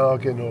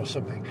Kubelwagen or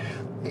something.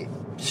 It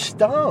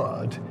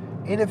starred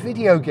in a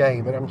video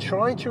game, and I'm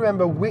trying to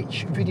remember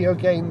which video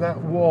game that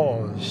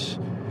was.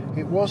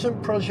 It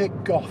wasn't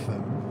Project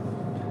Gotham.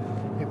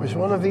 It was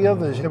one of the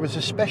others. There was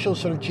a special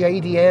sort of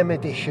JDM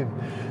edition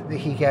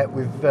that you get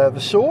with the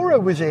Sora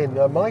was in,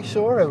 my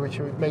Sora, which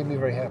made me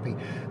very happy,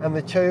 and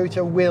the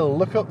Toyota Will.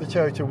 Look up the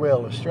Toyota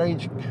Will, a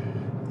strange,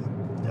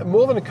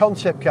 more than a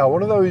concept car,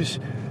 one of those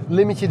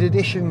limited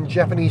edition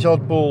Japanese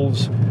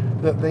oddballs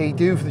that they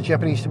do for the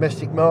Japanese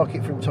domestic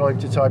market from time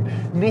to time.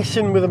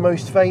 Nissan were the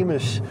most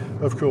famous,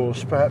 of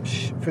course,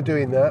 perhaps for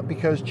doing that,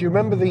 because do you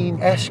remember the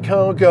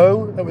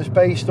S-Cargo that was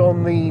based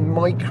on the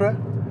Micra?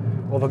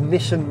 Or the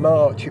Nissan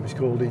March it was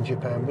called in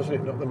Japan,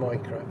 wasn't it? Not the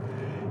Micra.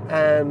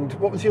 And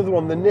what was the other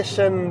one? The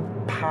Nissan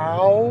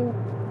Pao,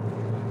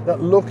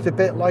 that looked a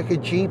bit like a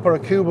Jeep or a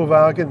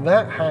Kubelwagen,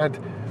 that had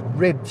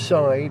ribbed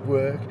side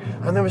work.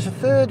 And there was a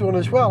third one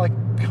as well. I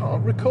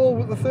can't recall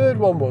what the third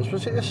one was.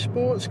 Was it a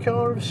sports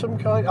car of some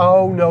kind?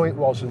 Oh no, it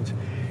wasn't.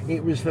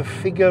 It was the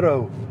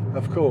Figaro,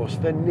 of course,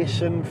 the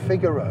Nissan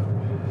Figaro.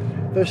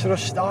 Those sort of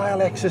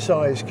style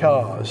exercise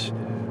cars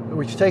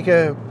which take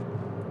a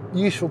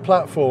useful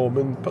platform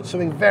and put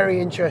something very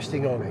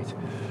interesting on it.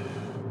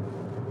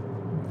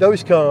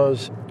 Those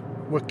cars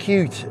were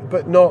cute,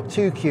 but not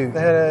too cute. They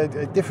had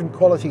a different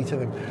quality to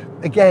them.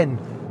 Again,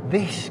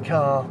 this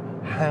car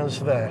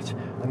has that,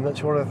 and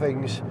that's one of the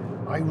things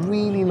I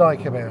really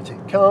like about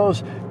it.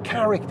 Cars'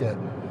 character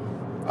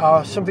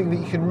are something that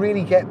you can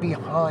really get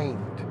behind.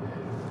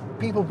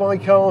 People buy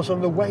cars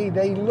on the way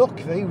they look,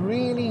 they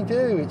really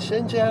do. It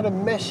sends out a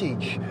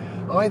message,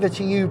 either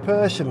to you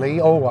personally,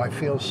 oh, I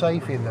feel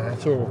safe in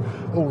that, or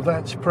oh,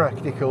 that's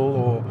practical,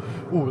 or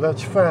oh,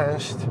 that's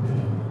fast.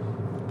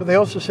 But they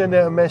also send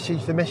out a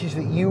message, the message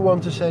that you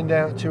want to send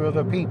out to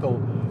other people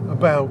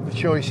about the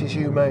choices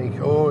you make.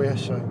 Oh,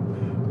 yes,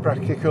 I'm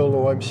practical,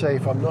 or I'm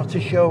safe, I'm not a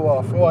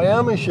show-off, oh, I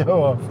am a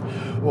show-off,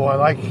 oh, I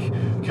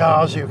like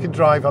cars who can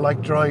drive, I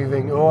like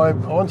driving, oh, I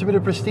want a bit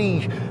of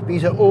prestige.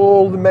 These are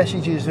all the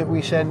messages that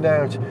we send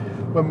out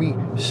when we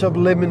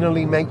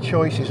subliminally make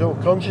choices, or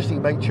consciously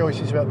make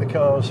choices about the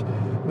cars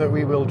that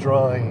we will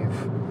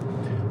drive.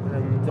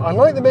 And I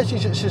like the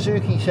message that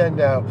Suzuki send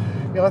out.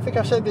 You know, I think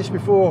I've said this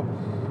before,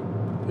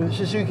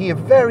 Suzuki are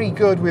very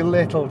good with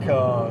little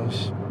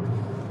cars.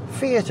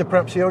 Fiat are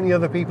perhaps the only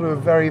other people who are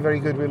very, very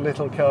good with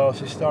little cars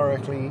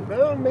historically.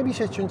 Well, maybe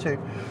Citroen too.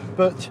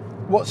 But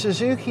what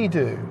Suzuki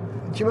do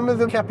you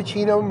remember the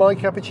Cappuccino, my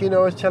Cappuccino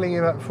I was telling you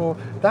about before?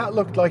 That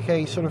looked like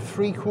a sort of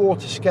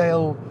 3/4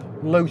 scale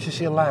Lotus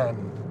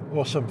Elan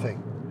or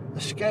something. A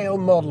scale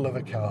model of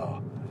a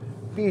car.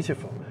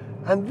 Beautiful.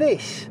 And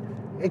this,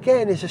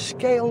 again, is a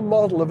scale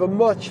model of a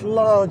much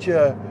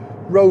larger,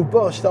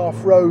 robust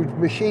off-road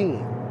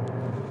machine,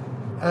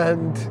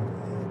 and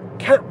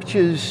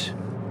captures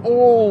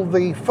all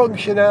the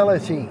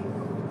functionality,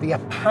 the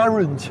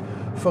apparent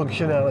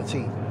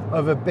functionality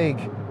of a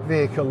big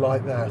vehicle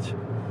like that,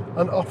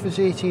 and offers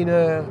it in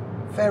a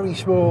very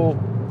small,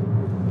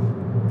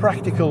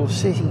 practical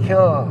city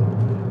car.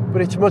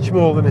 But it's much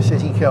more than a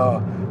city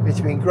car. It's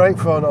been great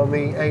fun on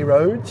the A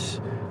roads,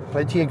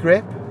 plenty of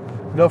grip,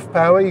 enough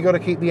power. You've got to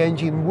keep the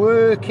engine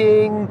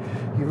working.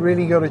 You've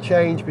really got to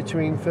change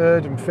between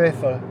third and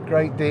fifth a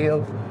great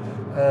deal,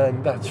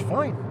 and that's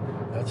fine.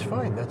 That's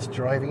fine. That's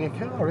driving a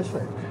car, isn't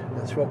it?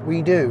 That's what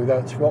we do.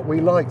 That's what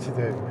we like to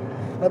do.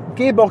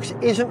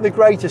 Gearbox isn't the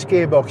greatest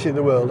gearbox in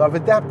the world. I've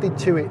adapted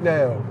to it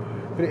now,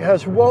 but it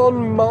has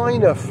one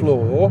minor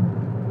flaw,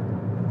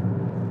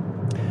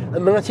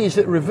 and that is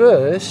that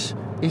reverse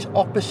is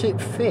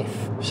opposite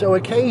fifth. So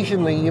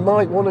occasionally you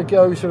might want to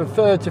go sort of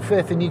third to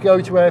fifth, and you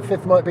go to where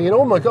fifth might be, and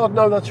oh my God,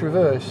 no, that's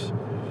reverse.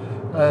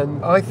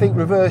 And I think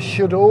reverse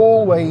should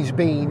always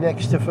be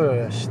next to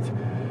first.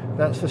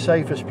 that's the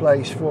safest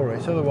place for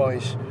it.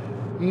 Otherwise,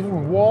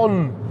 even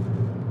one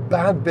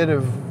bad bit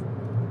of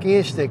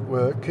gear stick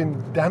work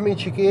can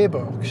damage your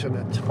gearbox, and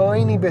a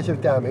tiny bit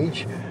of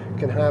damage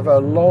can have a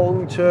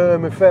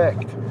long-term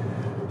effect.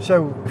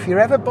 So if you're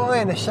ever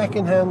buying a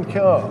second-hand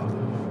car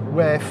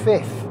where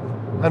fifth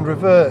and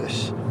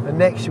reverse are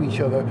next to each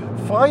other,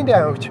 find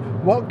out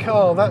what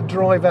car that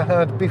driver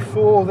had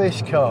before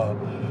this car,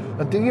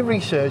 and do your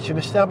research and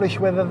establish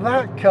whether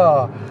that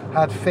car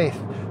had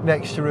fifth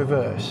next to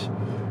reverse,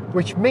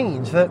 which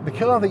means that the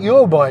car that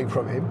you're buying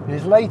from him,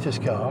 his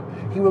latest car,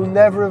 he will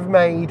never have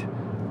made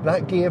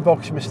that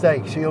gearbox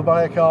mistake. So you'll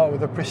buy a car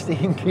with a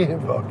pristine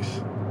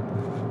gearbox.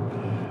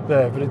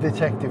 There, bit of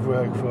detective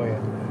work for you.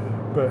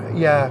 But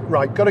yeah,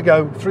 right, gotta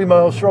go. 3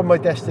 miles from my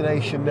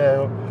destination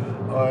now.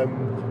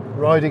 I'm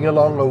riding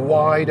along a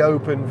wide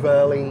open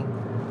valley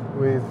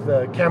with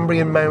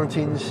Cambrian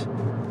mountains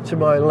to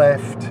my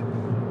left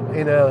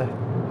in a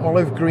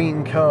olive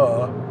green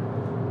car.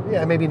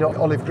 Yeah, maybe not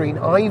olive green,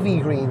 ivy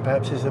green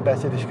perhaps is a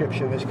better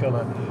description of this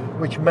colour,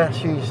 which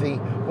matches the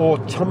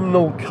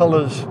autumnal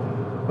colours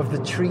of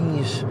the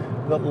trees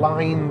that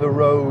line the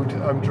road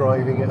I'm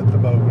driving at the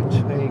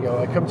moment. There you go.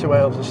 I come to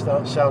Wales and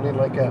start sounding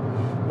like a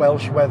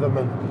Welsh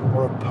weatherman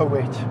or a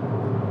poet.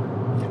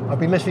 I've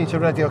been listening to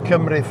Radio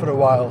Cymru for a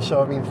while,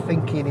 so I've been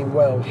thinking in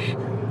Welsh,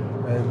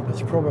 and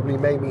it's probably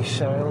made me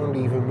sound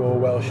even more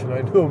Welsh than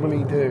I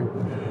normally do.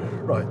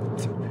 Right,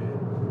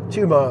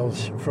 2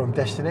 miles from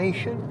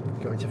destination,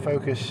 going to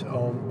focus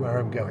on where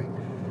I'm going.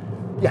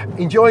 Yeah,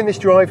 enjoying this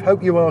drive,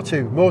 hope you are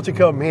too. More to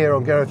come here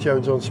on Gareth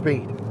Jones on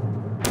Speed.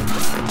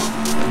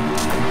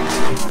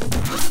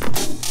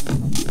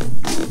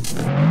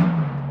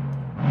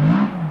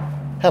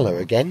 Hello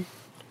again.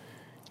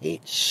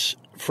 It's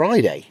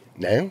Friday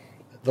now.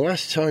 The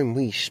last time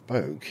we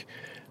spoke,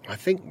 I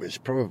think, was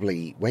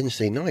probably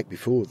Wednesday night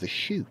before the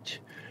shoot.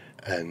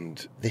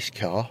 And this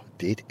car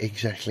did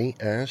exactly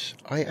as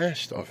I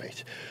asked of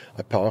it.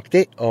 I parked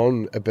it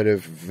on a bit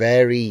of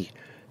very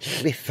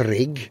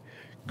llithrig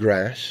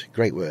grass.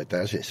 Great word,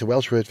 that is. It's the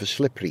Welsh word for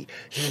slippery.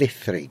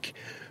 Llithrig.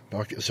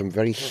 Parked it on some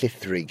very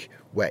llithrig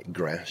wet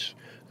grass.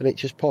 And it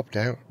just popped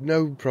out,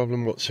 no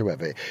problem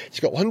whatsoever.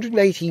 It's got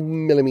 180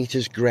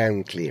 millimetres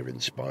ground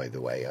clearance, by the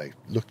way. I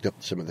looked up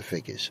some of the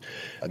figures.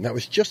 And that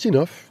was just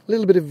enough. A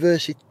little bit of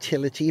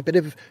versatility, a bit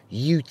of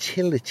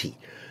utility.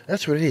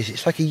 That's what it is.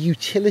 It's like a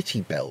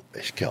utility belt,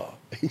 this car.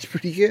 It's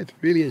pretty good,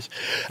 really is.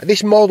 And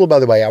this model, by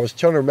the way, I was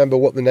trying to remember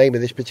what the name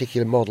of this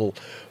particular model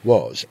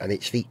was, and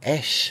it's the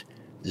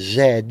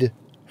SZ5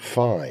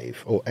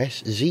 or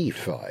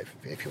SZ5,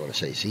 if you want to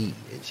say Z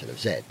instead of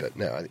Z, but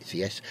no, it's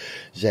the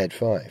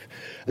SZ5,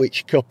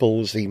 which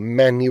couples the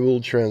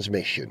manual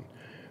transmission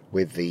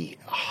with the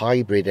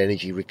hybrid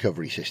energy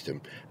recovery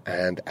system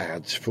and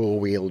adds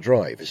four-wheel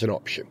drive as an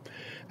option.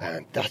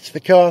 And that's the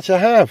car to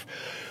have.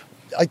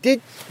 I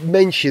did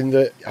mention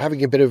that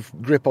having a bit of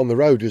grip on the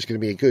road was going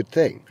to be a good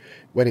thing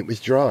when it was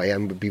dry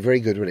and would be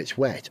very good when it's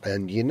wet.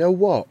 And you know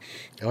what?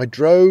 I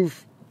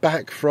drove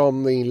back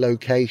from the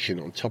location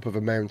on top of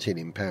a mountain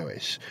in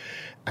Powys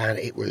and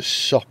it was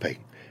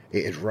sopping.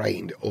 It had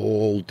rained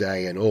all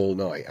day and all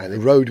night and the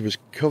road was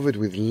covered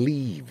with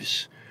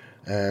leaves.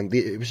 And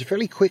it was a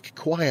fairly quick,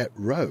 quiet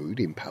road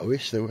in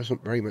Powys. There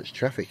wasn't very much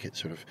traffic at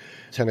sort of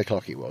 10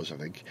 o'clock it was, I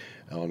think,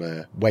 on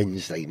a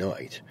Wednesday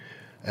night.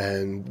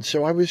 And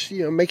so I was,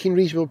 making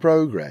reasonable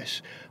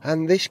progress.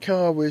 And this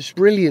car was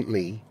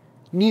brilliantly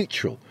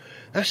neutral.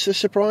 That's the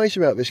surprise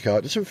about this car.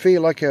 It doesn't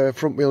feel like a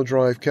front-wheel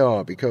drive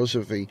car because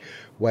of the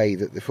way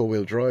that the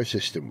four-wheel drive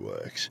system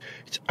works.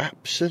 It's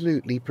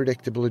absolutely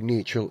predictable and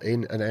neutral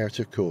in and out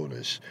of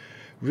corners.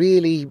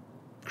 Really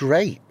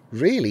great.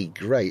 Really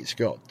great. It's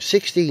got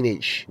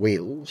 16-inch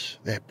wheels.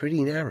 They're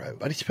pretty narrow,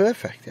 but it's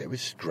perfect. It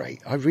was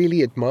great. I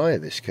really admire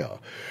this car.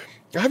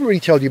 I haven't really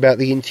told you about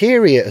the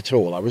interior at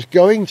all. I was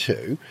going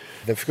to.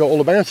 I forgot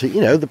all about it.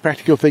 The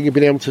practical thing of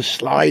being able to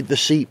slide the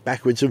seat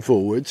backwards and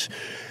forwards.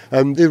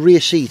 The rear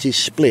seat is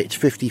split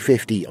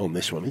 50-50 on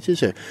this one. It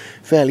is a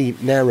fairly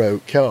narrow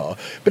car,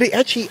 but it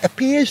actually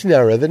appears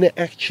narrower than it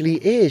actually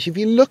is. If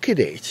you look at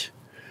it,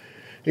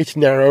 it's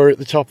narrower at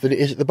the top than it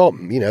is at the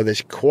bottom.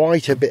 There's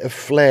quite a bit of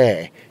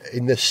flare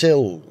in the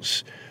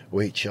sills,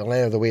 which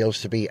allow the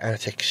wheels to be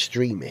at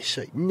extremis.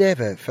 So it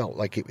never felt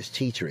like it was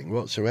teetering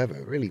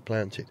whatsoever, really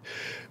planted.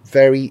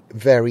 Very,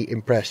 very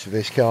impressed with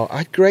this car. I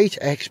had great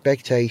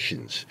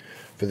expectations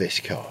for this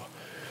car.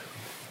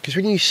 Because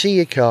when you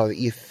see a car that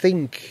you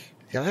think,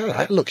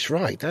 that looks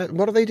right,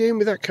 what are they doing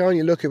with that car? And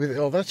you look at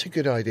it, that's a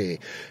good idea.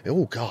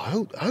 Oh,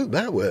 God, I hope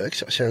that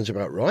works. That sounds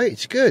about right.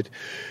 It's good.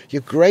 You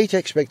have great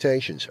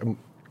expectations.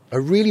 I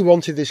really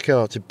wanted this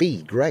car to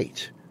be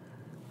great,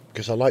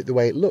 because I like the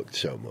way it looked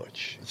so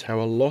much. It's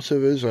how a lot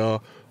of us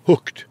are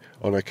hooked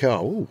on a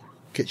car. Ooh,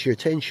 gets your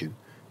attention.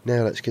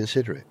 Now let's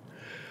consider it.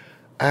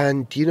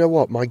 And you know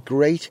what? My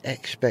great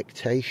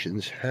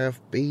expectations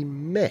have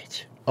been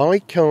met. I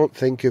can't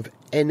think of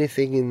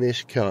anything in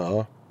this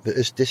car that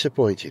has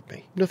disappointed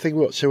me. Nothing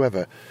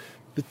whatsoever.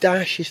 The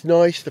dash is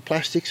nice. The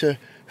plastics are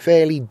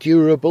fairly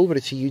durable, but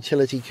it's a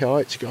utility car.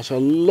 It's got a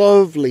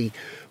lovely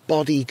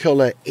body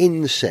colour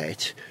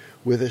inset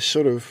with a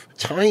sort of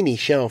tiny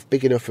shelf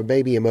big enough for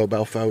maybe a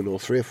mobile phone or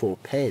 3 or 4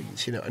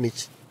 pens, and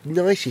it's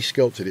nicely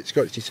sculpted. It's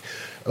got its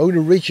own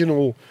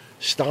original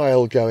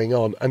style going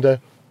on, and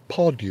a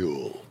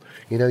podule,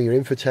 your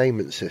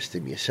infotainment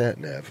system, your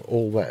sat-nav,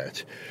 all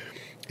that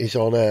is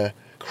on a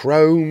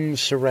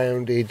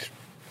chrome-surrounded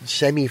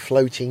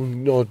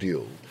semi-floating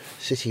nodule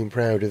sitting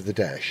proud of the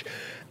dash.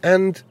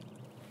 And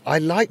I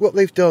like what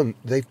they've done.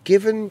 They've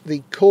given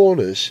the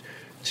corners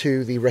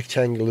to the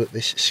rectangle that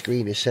this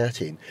screen is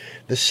sat in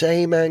the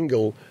same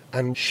angle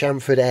and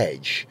chamfered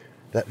edge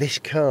that this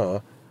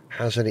car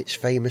has on its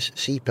famous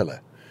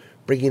C-pillar,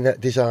 bringing that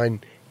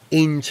design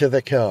into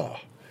the car.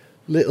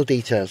 Little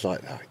details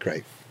like that,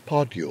 great.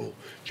 Podule.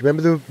 Do you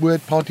remember the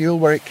word podule,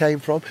 where it came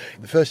from?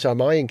 The first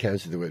time I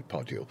encountered the word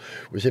podule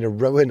was in a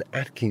Rowan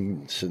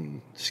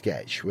Atkinson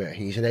sketch, where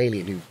he's an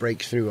alien who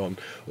breaks through on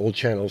all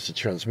channels to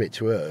transmit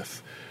to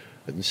Earth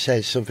and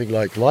says something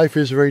like, life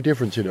is very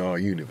different in our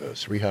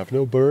universe. We have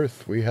no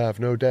birth, we have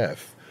no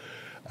death,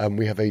 and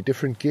we have a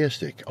different gear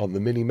stick on the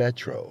mini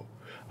metro.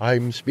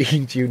 I'm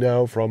speaking to you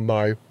now from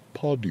my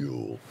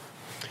podule.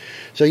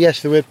 So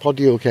yes, the word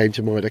podule came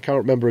to mind. I can't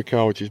remember a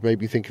car which has made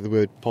me think of the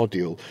word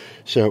podule,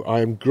 so I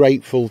am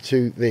grateful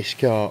to this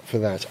car for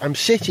that. I'm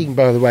sitting,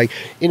 by the way,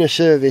 in a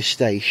service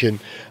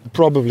station,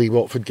 probably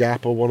Watford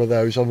Gap or one of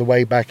those, on the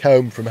way back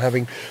home from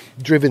having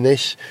driven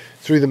this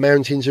through the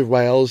mountains of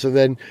Wales and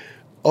then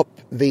up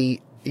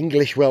the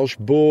English-Welsh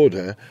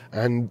border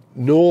and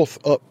north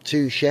up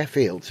to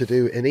Sheffield to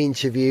do an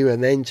interview,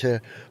 and then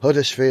to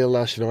Huddersfield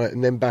last night,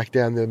 and then back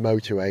down the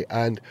motorway.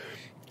 And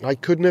I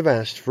couldn't have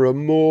asked for a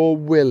more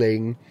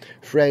willing,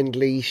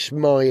 friendly,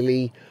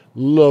 smiley,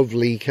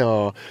 lovely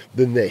car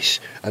than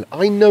this. And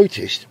I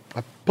noticed,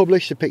 I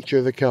published a picture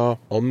of the car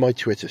on my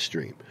Twitter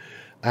stream,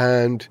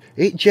 and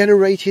it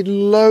generated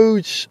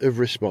loads of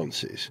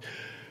responses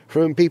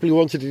from people who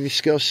wanted to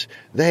discuss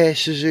their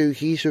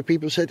Suzukis. So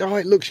people said, oh,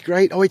 it looks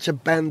great. Oh, it's a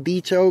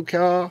bandito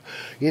car.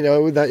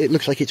 That it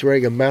looks like it's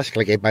wearing a mask,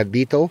 like a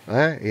bandito,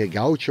 a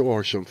gaucho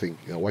or something.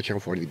 Watch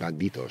out for the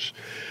banditos.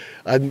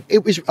 And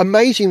it was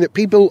amazing that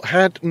people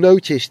had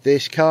noticed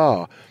this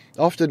car.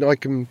 Often I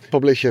can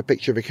publish a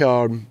picture of a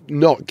car and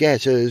not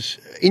get as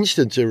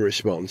instant a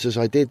response as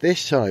I did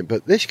this time.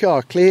 But this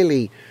car,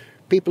 clearly,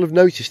 people have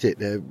noticed it.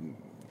 They're,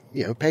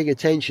 paying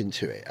attention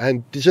to it.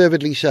 And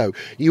deservedly so.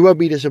 You won't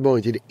be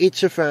disappointed.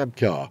 It's a fab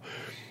car.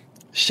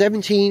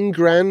 17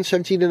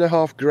 and a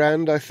half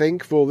grand, I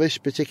think, for this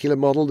particular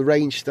model. The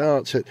range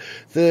starts at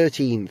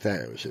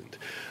 13,000.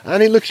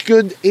 And it looks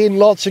good in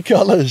lots of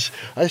colours.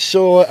 I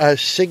saw a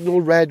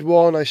signal red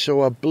one, I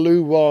saw a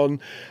blue one,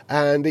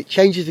 and it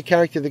changes the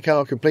character of the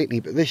car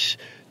completely. But this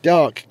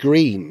dark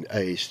green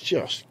is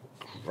just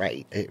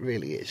great. It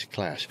really is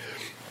class.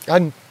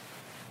 And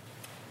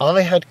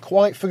I had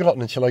quite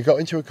forgotten, until I got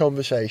into a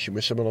conversation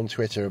with someone on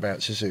Twitter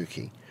about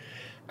Suzuki,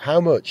 how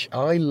much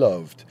I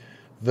loved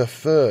the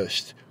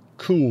first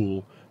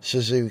cool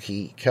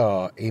Suzuki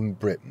car in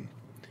Britain.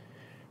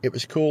 It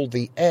was called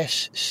the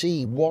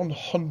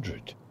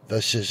SC100.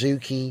 The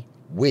Suzuki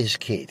Whiz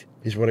Kid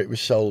is what it was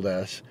sold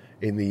as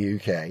in the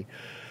UK.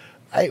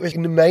 It was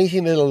an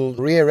amazing little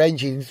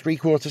rear-engine,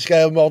 3/4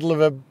 scale model of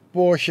a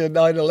Porsche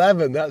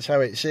 911. That's how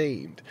it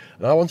seemed.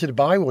 And I wanted to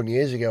buy one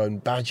years ago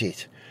and badge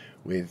it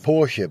with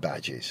Porsche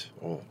badges,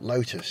 or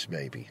Lotus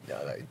maybe. No,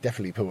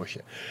 definitely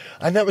Porsche.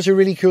 And that was a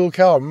really cool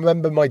car. I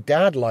remember my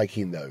dad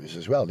liking those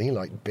as well. He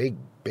liked big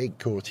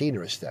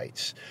Cortina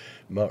estates,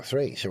 Mark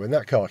III. So when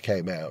that car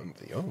came out,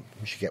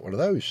 we should get one of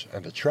those.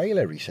 And a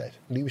trailer, he said.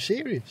 And he was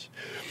serious.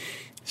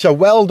 So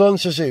well done,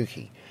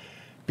 Suzuki,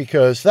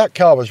 because that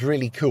car was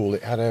really cool.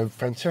 It had a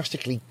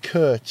fantastically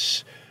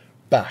Kurtz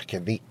back,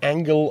 and the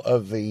angle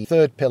of the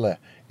third pillar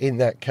in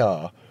that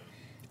car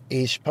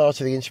is part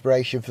of the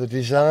inspiration for the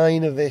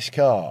design of this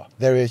car.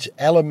 There is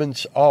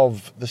elements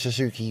of the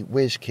Suzuki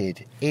Whiz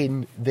Kid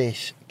in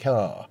this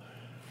car,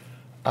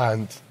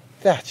 and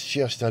that's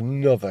just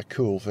another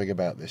cool thing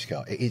about this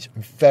car. It is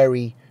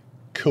very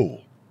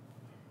cool.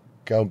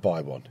 Go and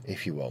buy one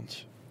if you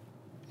want.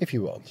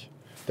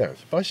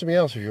 Don't buy something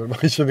else if you want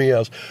to buy something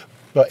else.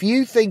 But if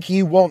you think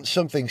you want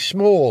something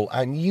small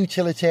and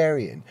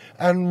utilitarian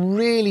and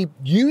really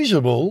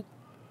usable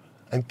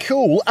and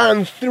cool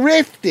and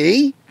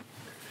thrifty,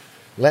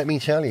 let me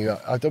tell you,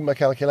 I've done my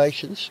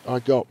calculations. I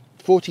got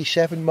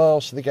 47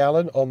 miles to the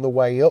gallon on the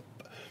way up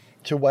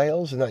to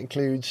Wales, and that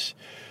includes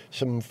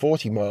some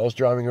 40 miles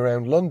driving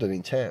around London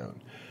in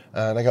town.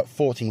 And I got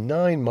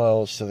 49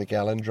 miles to the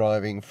gallon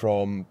driving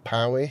from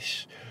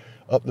Powys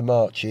up the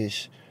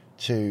Marches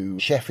to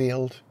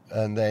Sheffield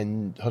and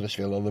then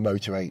Huddersfield on the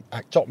motorway,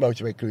 top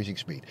motorway cruising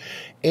speed.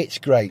 It's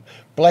great.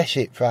 Bless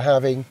it for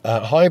having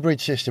a hybrid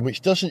system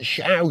which doesn't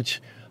shout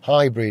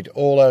hybrid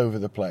all over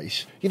the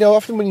place.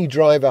 Often when you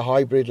drive a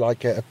hybrid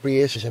like a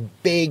Prius, there's a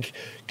big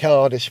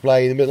car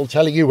display in the middle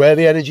telling you where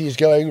the energy is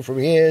going from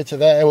here to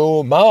there.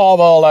 Oh,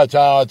 marvel at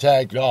our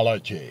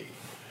technology.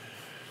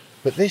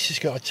 But this has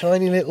got a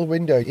tiny little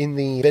window in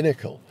the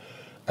binnacle,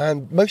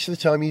 And most of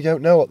the time you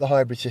don't know what the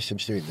hybrid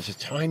system's doing. There's a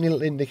tiny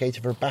little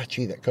indicator for a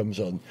battery that comes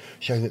on,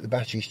 showing that the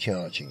battery's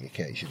charging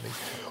occasionally.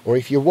 Or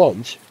if you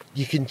want,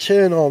 you can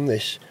turn on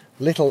this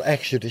little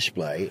extra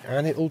display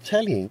and it will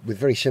tell you with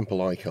very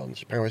simple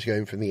icons. Power's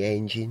going from the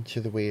engine to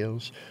the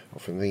wheels, or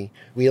from the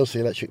wheels to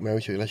the electric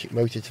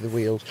motor to the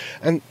wheels.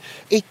 And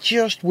it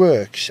just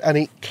works, and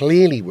it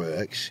clearly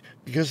works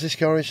because this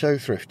car is so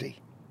thrifty.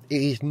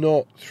 It is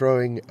not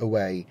throwing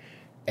away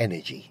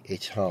energy,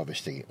 it's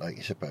harvesting it like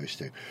you're supposed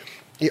to.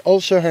 It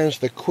also has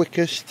the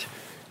quickest,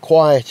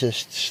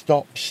 quietest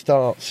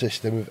stop-start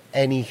system of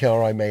any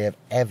car I may have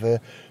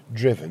ever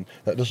driven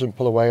that doesn't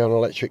pull away on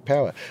electric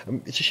power.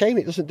 It's a shame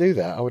it doesn't do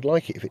that. I would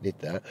like it if it did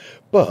that.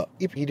 But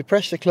if you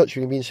depress the clutch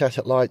when you're being sat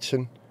at lights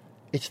and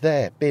it's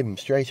there, bim,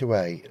 straight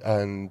away.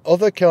 And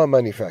other car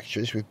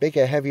manufacturers with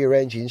bigger, heavier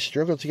engines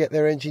struggle to get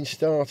their engine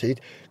started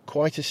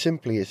quite as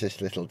simply as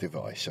this little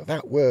device. So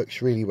that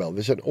works really well.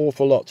 There's an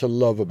awful lot to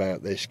love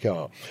about this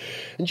car.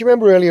 And do you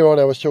remember earlier on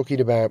I was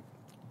talking about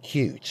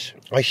cute?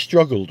 I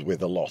struggled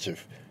with a lot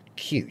of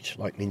cute,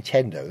 like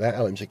Nintendo. That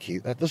elements are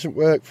cute. That doesn't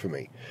work for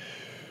me.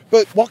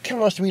 But what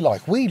cars do we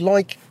like? We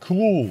like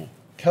cool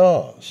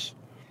cars.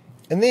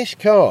 And this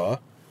car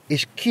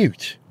is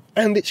cute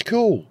and it's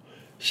cool.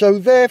 So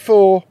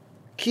therefore,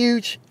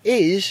 cute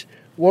is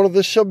one of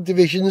the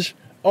subdivisions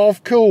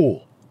of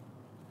cool.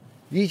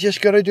 You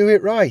just got to do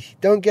it right.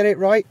 Don't get it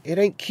right, it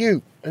ain't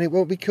cute and it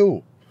won't be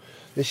cool.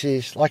 This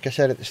is, like I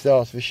said at the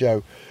start of the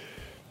show,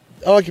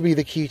 arguably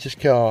the cutest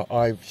car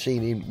I've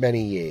seen in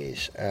many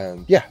years.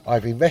 And yeah,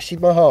 I've invested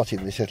my heart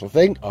in this little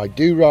thing. I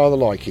do rather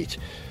like it.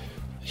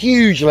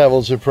 Huge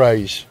levels of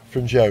praise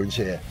from Jones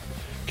here.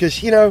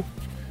 Because, you know,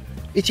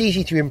 it's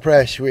easy to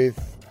impress with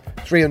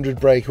 300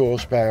 brake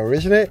horsepower,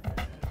 isn't it?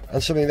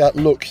 And something that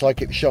looks like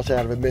it's shot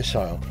out of a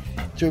missile.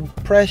 To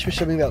impress with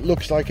something that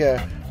looks like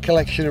a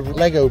collection of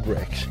Lego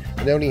bricks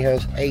and only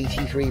has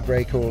 83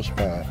 brake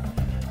horsepower,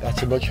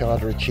 that's a much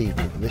harder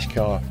achievement, and this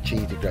car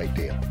achieved a great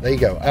deal. There you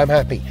go, I'm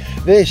happy.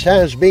 This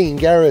has been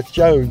Gareth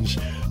Jones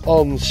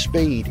on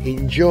Speed,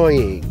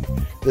 enjoying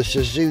the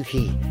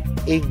Suzuki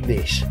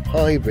Ignis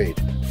Hybrid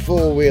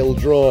 4-wheel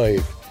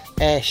drive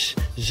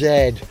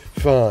SZ5.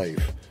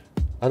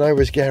 And I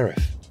was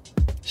Gareth.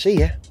 See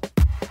ya.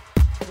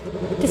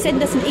 To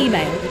send us an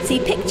email, see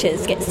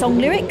pictures, get song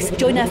lyrics,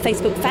 join our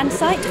Facebook fan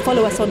site,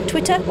 follow us on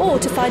Twitter, or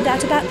to find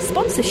out about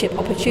sponsorship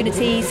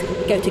opportunities,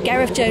 go to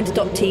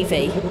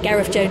garethjones.tv.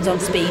 Gareth Jones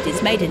on Speed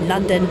is made in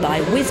London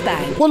by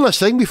Whizbang. One last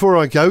thing before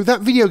I go.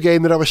 That video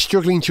game that I was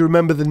struggling to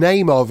remember the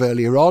name of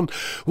earlier on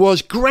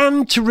was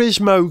Gran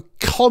Turismo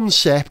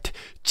Concept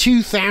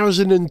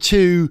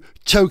 2002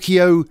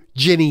 Tokyo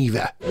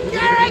Geneva.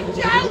 Gareth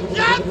Jones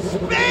on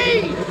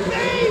Speed!